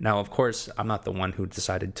year. Now, of course, I'm not the one who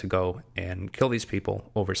decided to go and kill these people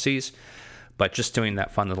overseas, but just doing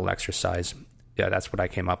that fun little exercise, yeah, that's what I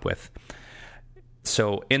came up with.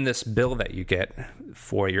 So in this bill that you get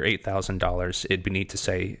for your $8,000, it'd be neat to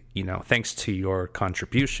say, thanks to your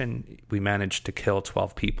contribution, we managed to kill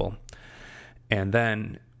 12 people. And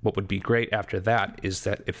then what would be great after that is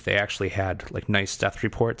that if they actually had like nice death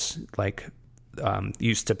reports, like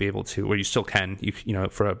used to be able to, or you still can,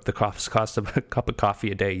 for the cost of a cup of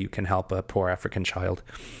coffee a day, you can help a poor African child.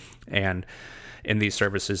 And in these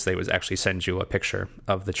services, they would actually send you a picture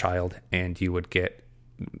of the child, and you would get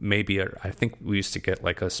I think we used to get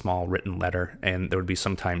like a small written letter, and there would be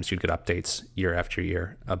sometimes you'd get updates year after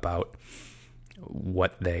year about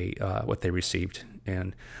what they received.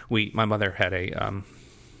 And my mother had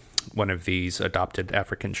one of these adopted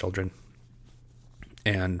African children,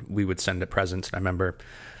 and we would send it presents. And I remember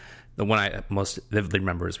the one I most vividly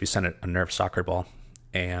remember is we sent it a Nerf soccer ball,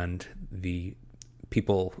 and the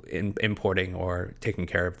people importing or taking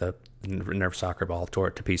care of the Nerf soccer ball tore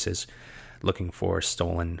it to pieces, looking for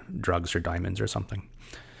stolen drugs or diamonds or something.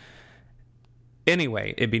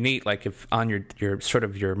 Anyway, it'd be neat, like if on your sort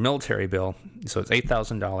of your military bill, so it's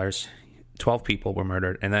 $8,000, 12 people were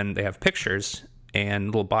murdered, and then they have pictures and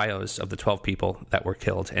little bios of the 12 people that were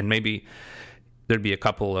killed, and maybe there'd be a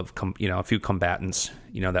couple of a few combatants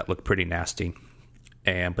that look pretty nasty,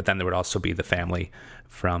 but then there would also be the family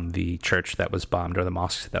from the church that was bombed or the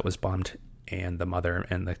mosque that was bombed, and the mother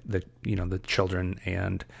and the children,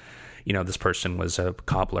 and this person was a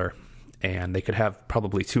cobbler, and they could have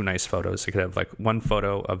probably two nice photos. They could have like one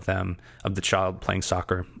photo of the child playing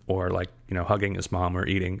soccer, or like hugging his mom, or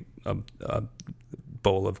eating a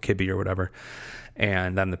bowl of kibbe or whatever,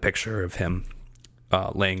 and then the picture of him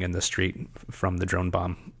laying in the street from the drone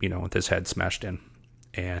bomb, with his head smashed in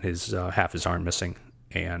and his half his arm missing,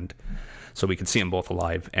 and so we could see them both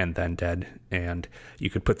alive and then dead. And you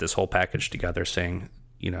could put this whole package together, saying,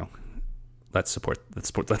 let's support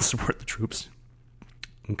the troops.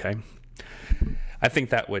 Okay, I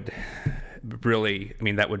think that would really,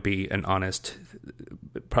 that would be an honest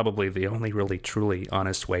probably the only really truly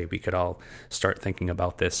honest way we could all start thinking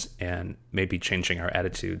about this and maybe changing our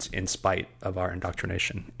attitudes in spite of our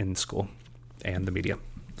indoctrination in school and the media.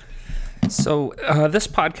 So this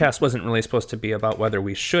podcast wasn't really supposed to be about whether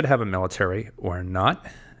we should have a military or not.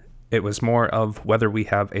 It was more of whether we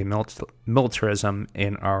have a militarism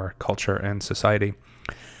in our culture and society.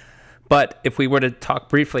 But if we were to talk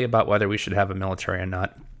briefly about whether we should have a military or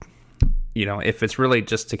not, if it's really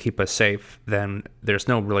just to keep us safe, then there's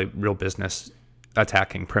no real business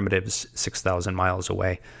attacking primitives 6,000 miles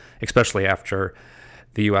away, especially after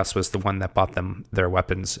the U.S. was the one that bought them their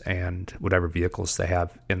weapons and whatever vehicles they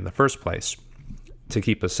have in the first place. To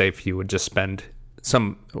keep us safe, you would just spend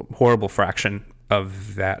some horrible fraction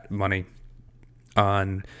of that money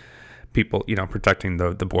on people, protecting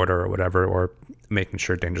the border or whatever, or making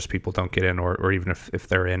sure dangerous people don't get in, or even if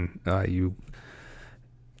they're in, you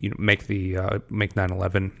make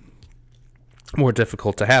 9/11 more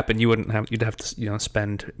difficult to happen. You'd have to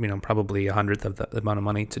spend probably 1/100 of the amount of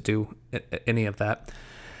money to do any of that.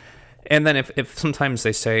 And then if sometimes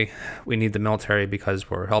they say we need the military because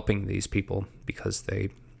we're helping these people because they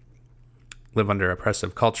live under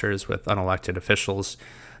oppressive cultures with unelected officials,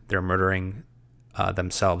 they're murdering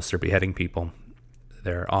themselves, they're beheading people,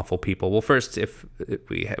 they're awful people. Well, first, if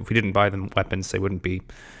we didn't buy them weapons, they wouldn't be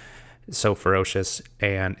so ferocious.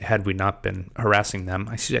 And had we not been harassing them,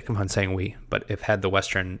 I see I come on saying we, but had the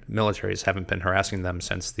Western militaries haven't been harassing them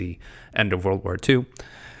since the end of World War II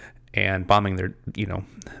and bombing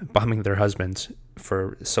their husbands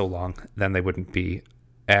for so long, then they wouldn't be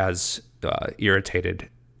as irritated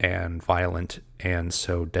and violent and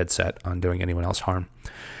so dead set on doing anyone else harm.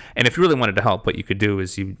 And if you really wanted to help, what you could do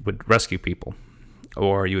is you would rescue people,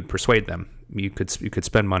 or you would persuade them. You could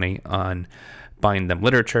spend money on buying them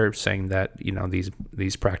literature saying that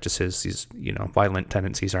these practices, these violent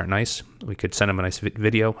tendencies aren't nice. We could send them a nice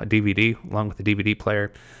video, a DVD, along with a DVD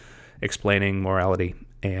player, explaining morality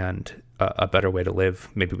and a better way to live.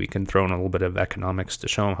 Maybe we can throw in a little bit of economics to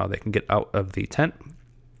show them how they can get out of the tent.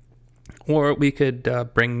 Or we could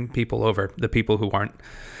bring people over, the people who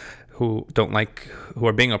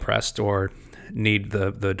are being oppressed or need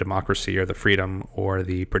the democracy or the freedom or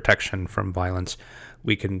the protection from violence.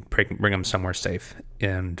 We can bring them somewhere safe,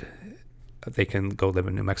 and they can go live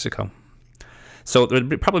in New Mexico. So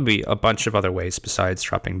there'd probably be a bunch of other ways besides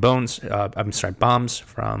dropping bombs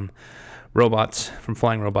from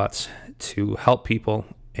flying robots to help people,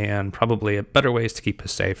 and probably better ways to keep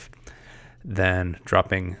us safe than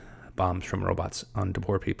dropping bombs from robots onto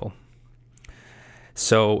poor people.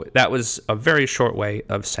 So that was a very short way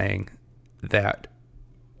of saying that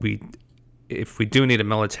if we do need a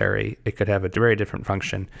military, it could have a very different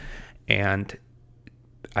function. And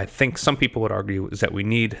I think some people would argue is that we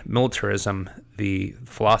need militarism, the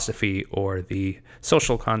philosophy or the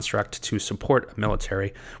social construct, to support a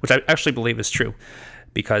military, which I actually believe is true.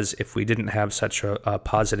 Because if we didn't have such a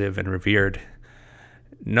positive and revered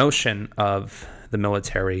notion of the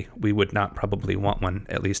military, we would not probably want one,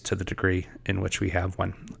 at least to the degree in which we have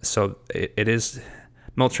one. So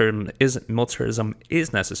militarism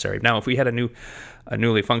is necessary. Now, if we had a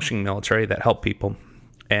newly functioning military that helped people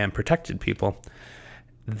and protected people,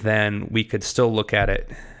 then we could still look at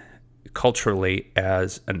it culturally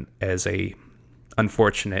as a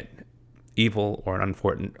unfortunate evil or an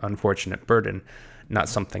unfortunate burden, not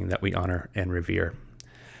something that we honor and revere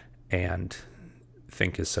and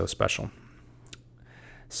think is so special.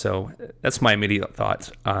 So that's my immediate thoughts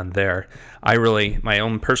on there. My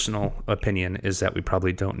own personal opinion is that we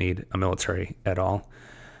probably don't need a military at all.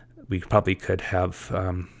 We probably could have,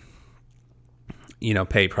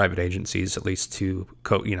 pay private agencies at least to,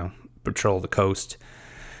 patrol the coast,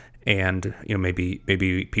 and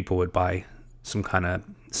maybe people would buy some kind of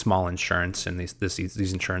small insurance, and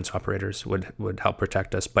these insurance operators would help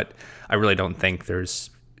protect us. But I really don't think there's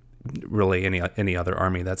really any other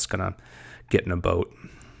army that's gonna get in a boat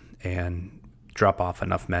and drop off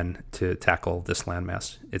enough men to tackle this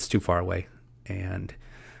landmass. It's too far away, and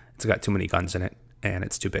it's got too many guns in it, and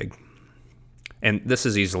it's too big. And this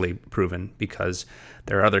is easily proven because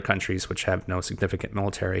there are other countries which have no significant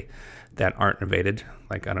military that aren't invaded,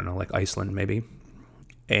 like Iceland maybe.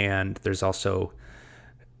 And there's also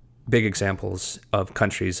big examples of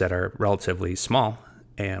countries that are relatively small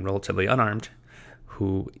and relatively unarmed,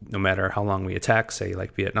 who, no matter how long we attack, say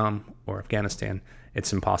like Vietnam or Afghanistan,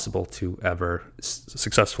 it's impossible to ever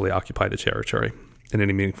successfully occupy the territory in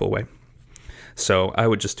any meaningful way. So I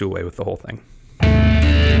would just do away with the whole thing.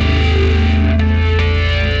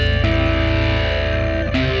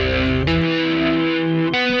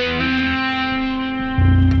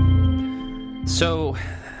 So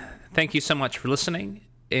thank you so much for listening.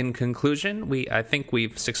 in conclusion, I think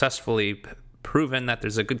we've successfully proven that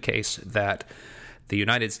there's a good case that the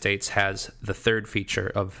United States has the third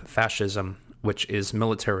feature of fascism, which is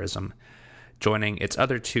militarism, joining its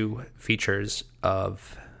other two features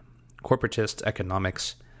of corporatist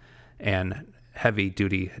economics and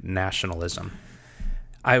heavy-duty nationalism.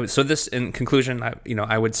 In conclusion,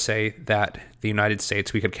 I would say that the United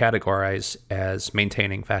States we could categorize as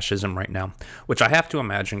maintaining fascism right now, which I have to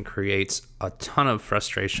imagine creates a ton of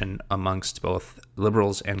frustration amongst both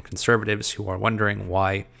liberals and conservatives who are wondering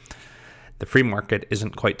why the free market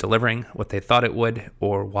isn't quite delivering what they thought it would,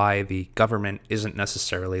 or why the government isn't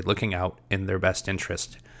necessarily looking out in their best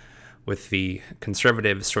interest. With the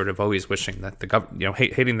conservatives sort of always wishing that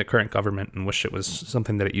hating the current government and wish it was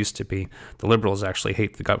something that it used to be. The liberals actually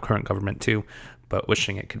hate the current government too, but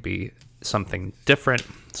wishing it could be something different,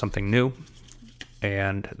 something new.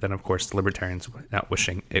 And then, of course, the libertarians not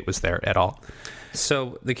wishing it was there at all.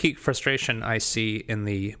 So the key frustration I see in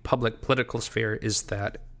the public political sphere is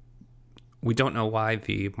that we don't know why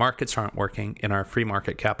the markets aren't working in our free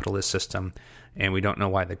market capitalist system, and we don't know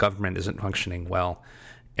why the government isn't functioning well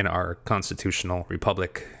in our constitutional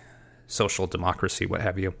republic, social democracy, what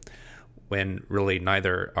have you, when really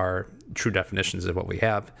neither are true definitions of what we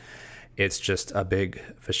have. It's just a big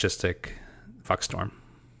fascistic fuckstorm.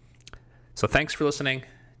 So thanks for listening.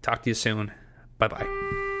 Talk to you soon. Bye-bye.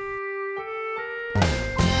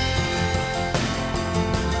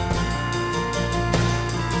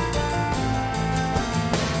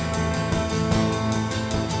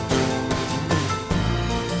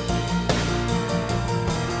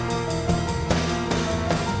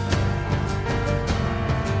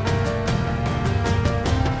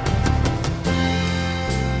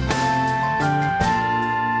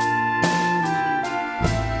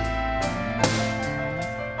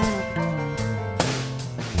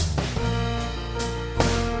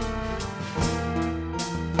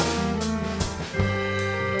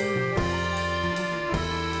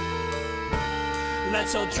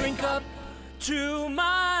 Let's all drink up to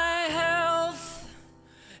my health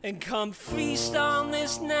and come feast on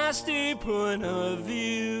this nasty point of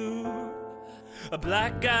view. A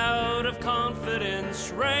blackout of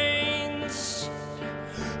confidence reigns.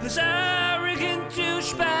 This arrogant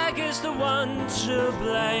douchebag is the one to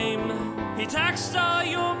blame. He taxed all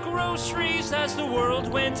your groceries as the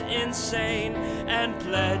world went insane and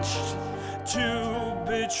pledged to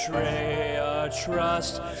betray our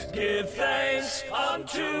trust. Give thanks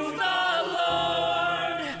unto the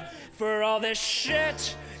Lord for all this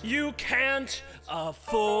shit you can't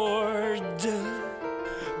afford.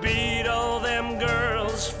 Beat all them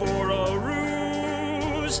girls for a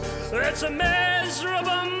ruse. It's a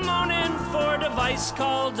miserable moaning for a device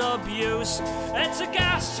called abuse. It's a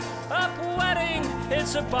gassed up wedding,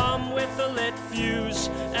 it's a bomb with a lit fuse,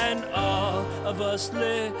 and all of us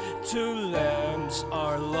little lambs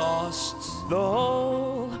are lost. The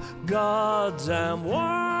whole goddamn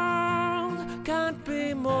world can't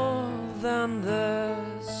be more than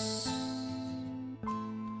this.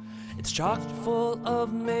 It's chock full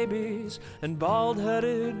of maybes and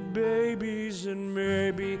bald-headed babies, and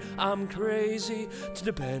maybe I'm crazy to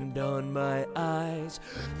depend on my eyes.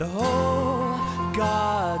 The whole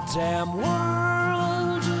goddamn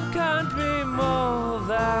world can't be more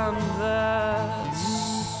than this.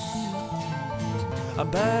 I'm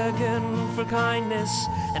begging for kindness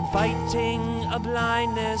and fighting a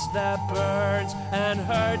blindness that burns and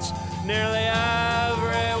hurts nearly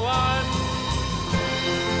everyone.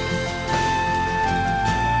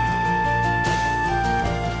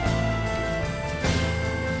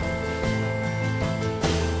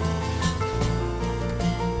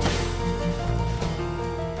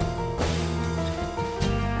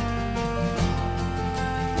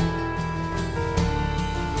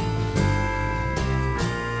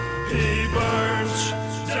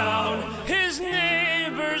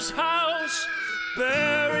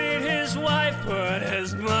 Buried his wife, put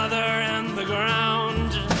his mother in the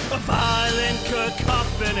ground. A violent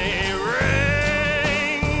cacophony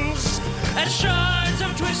rings, and shards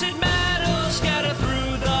of twisted metal scatter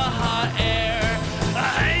through the hot air. A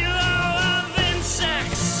halo of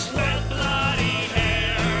insects with bloody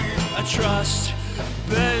hair. A trust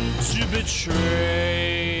bent to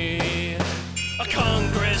betray. A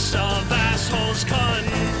congress of assholes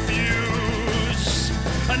confused.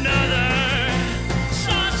 Another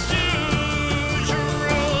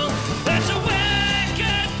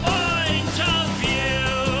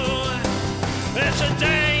a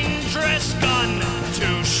dangerous gun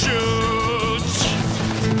to shoot.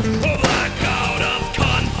 A blackout of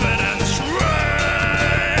confidence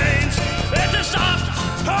reigns. It's a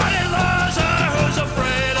soft-hearted loser who's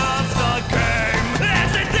afraid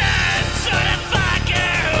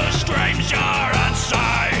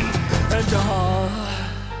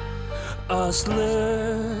just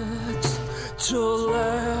little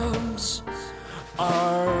lambs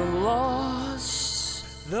are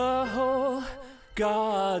lost. The whole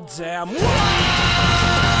goddamn world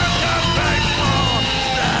of faithful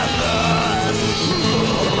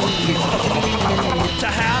to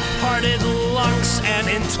half-hearted lunks and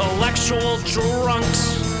intellectual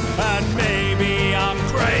drunks. And maybe I'm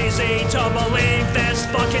crazy to believe this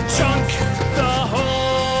fucking junk. The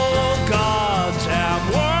whole goddamn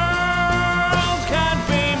world can't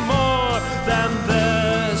be more than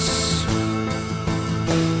this.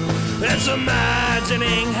 It's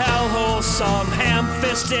imagining hellhole, some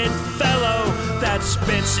ham-fisted fellow that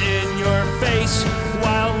spits in your face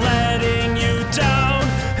while letting you down.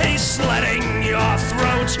 He's slitting your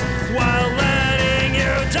throat while letting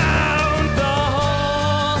you down. The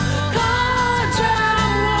whole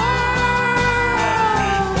goddamn world.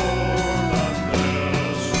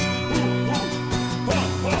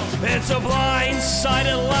 It's a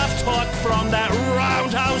blind-sided left hook from that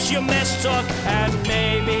roundhouse you mistook. And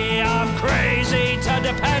maybe I'm crazy to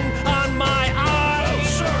depend on my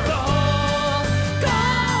eyes. The whole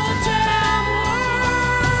goddamn world.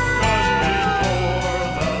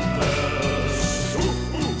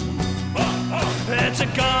 It's a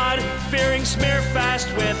God-fearing smear fest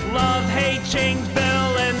with love-hating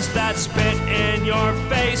villains that spit in your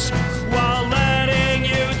face while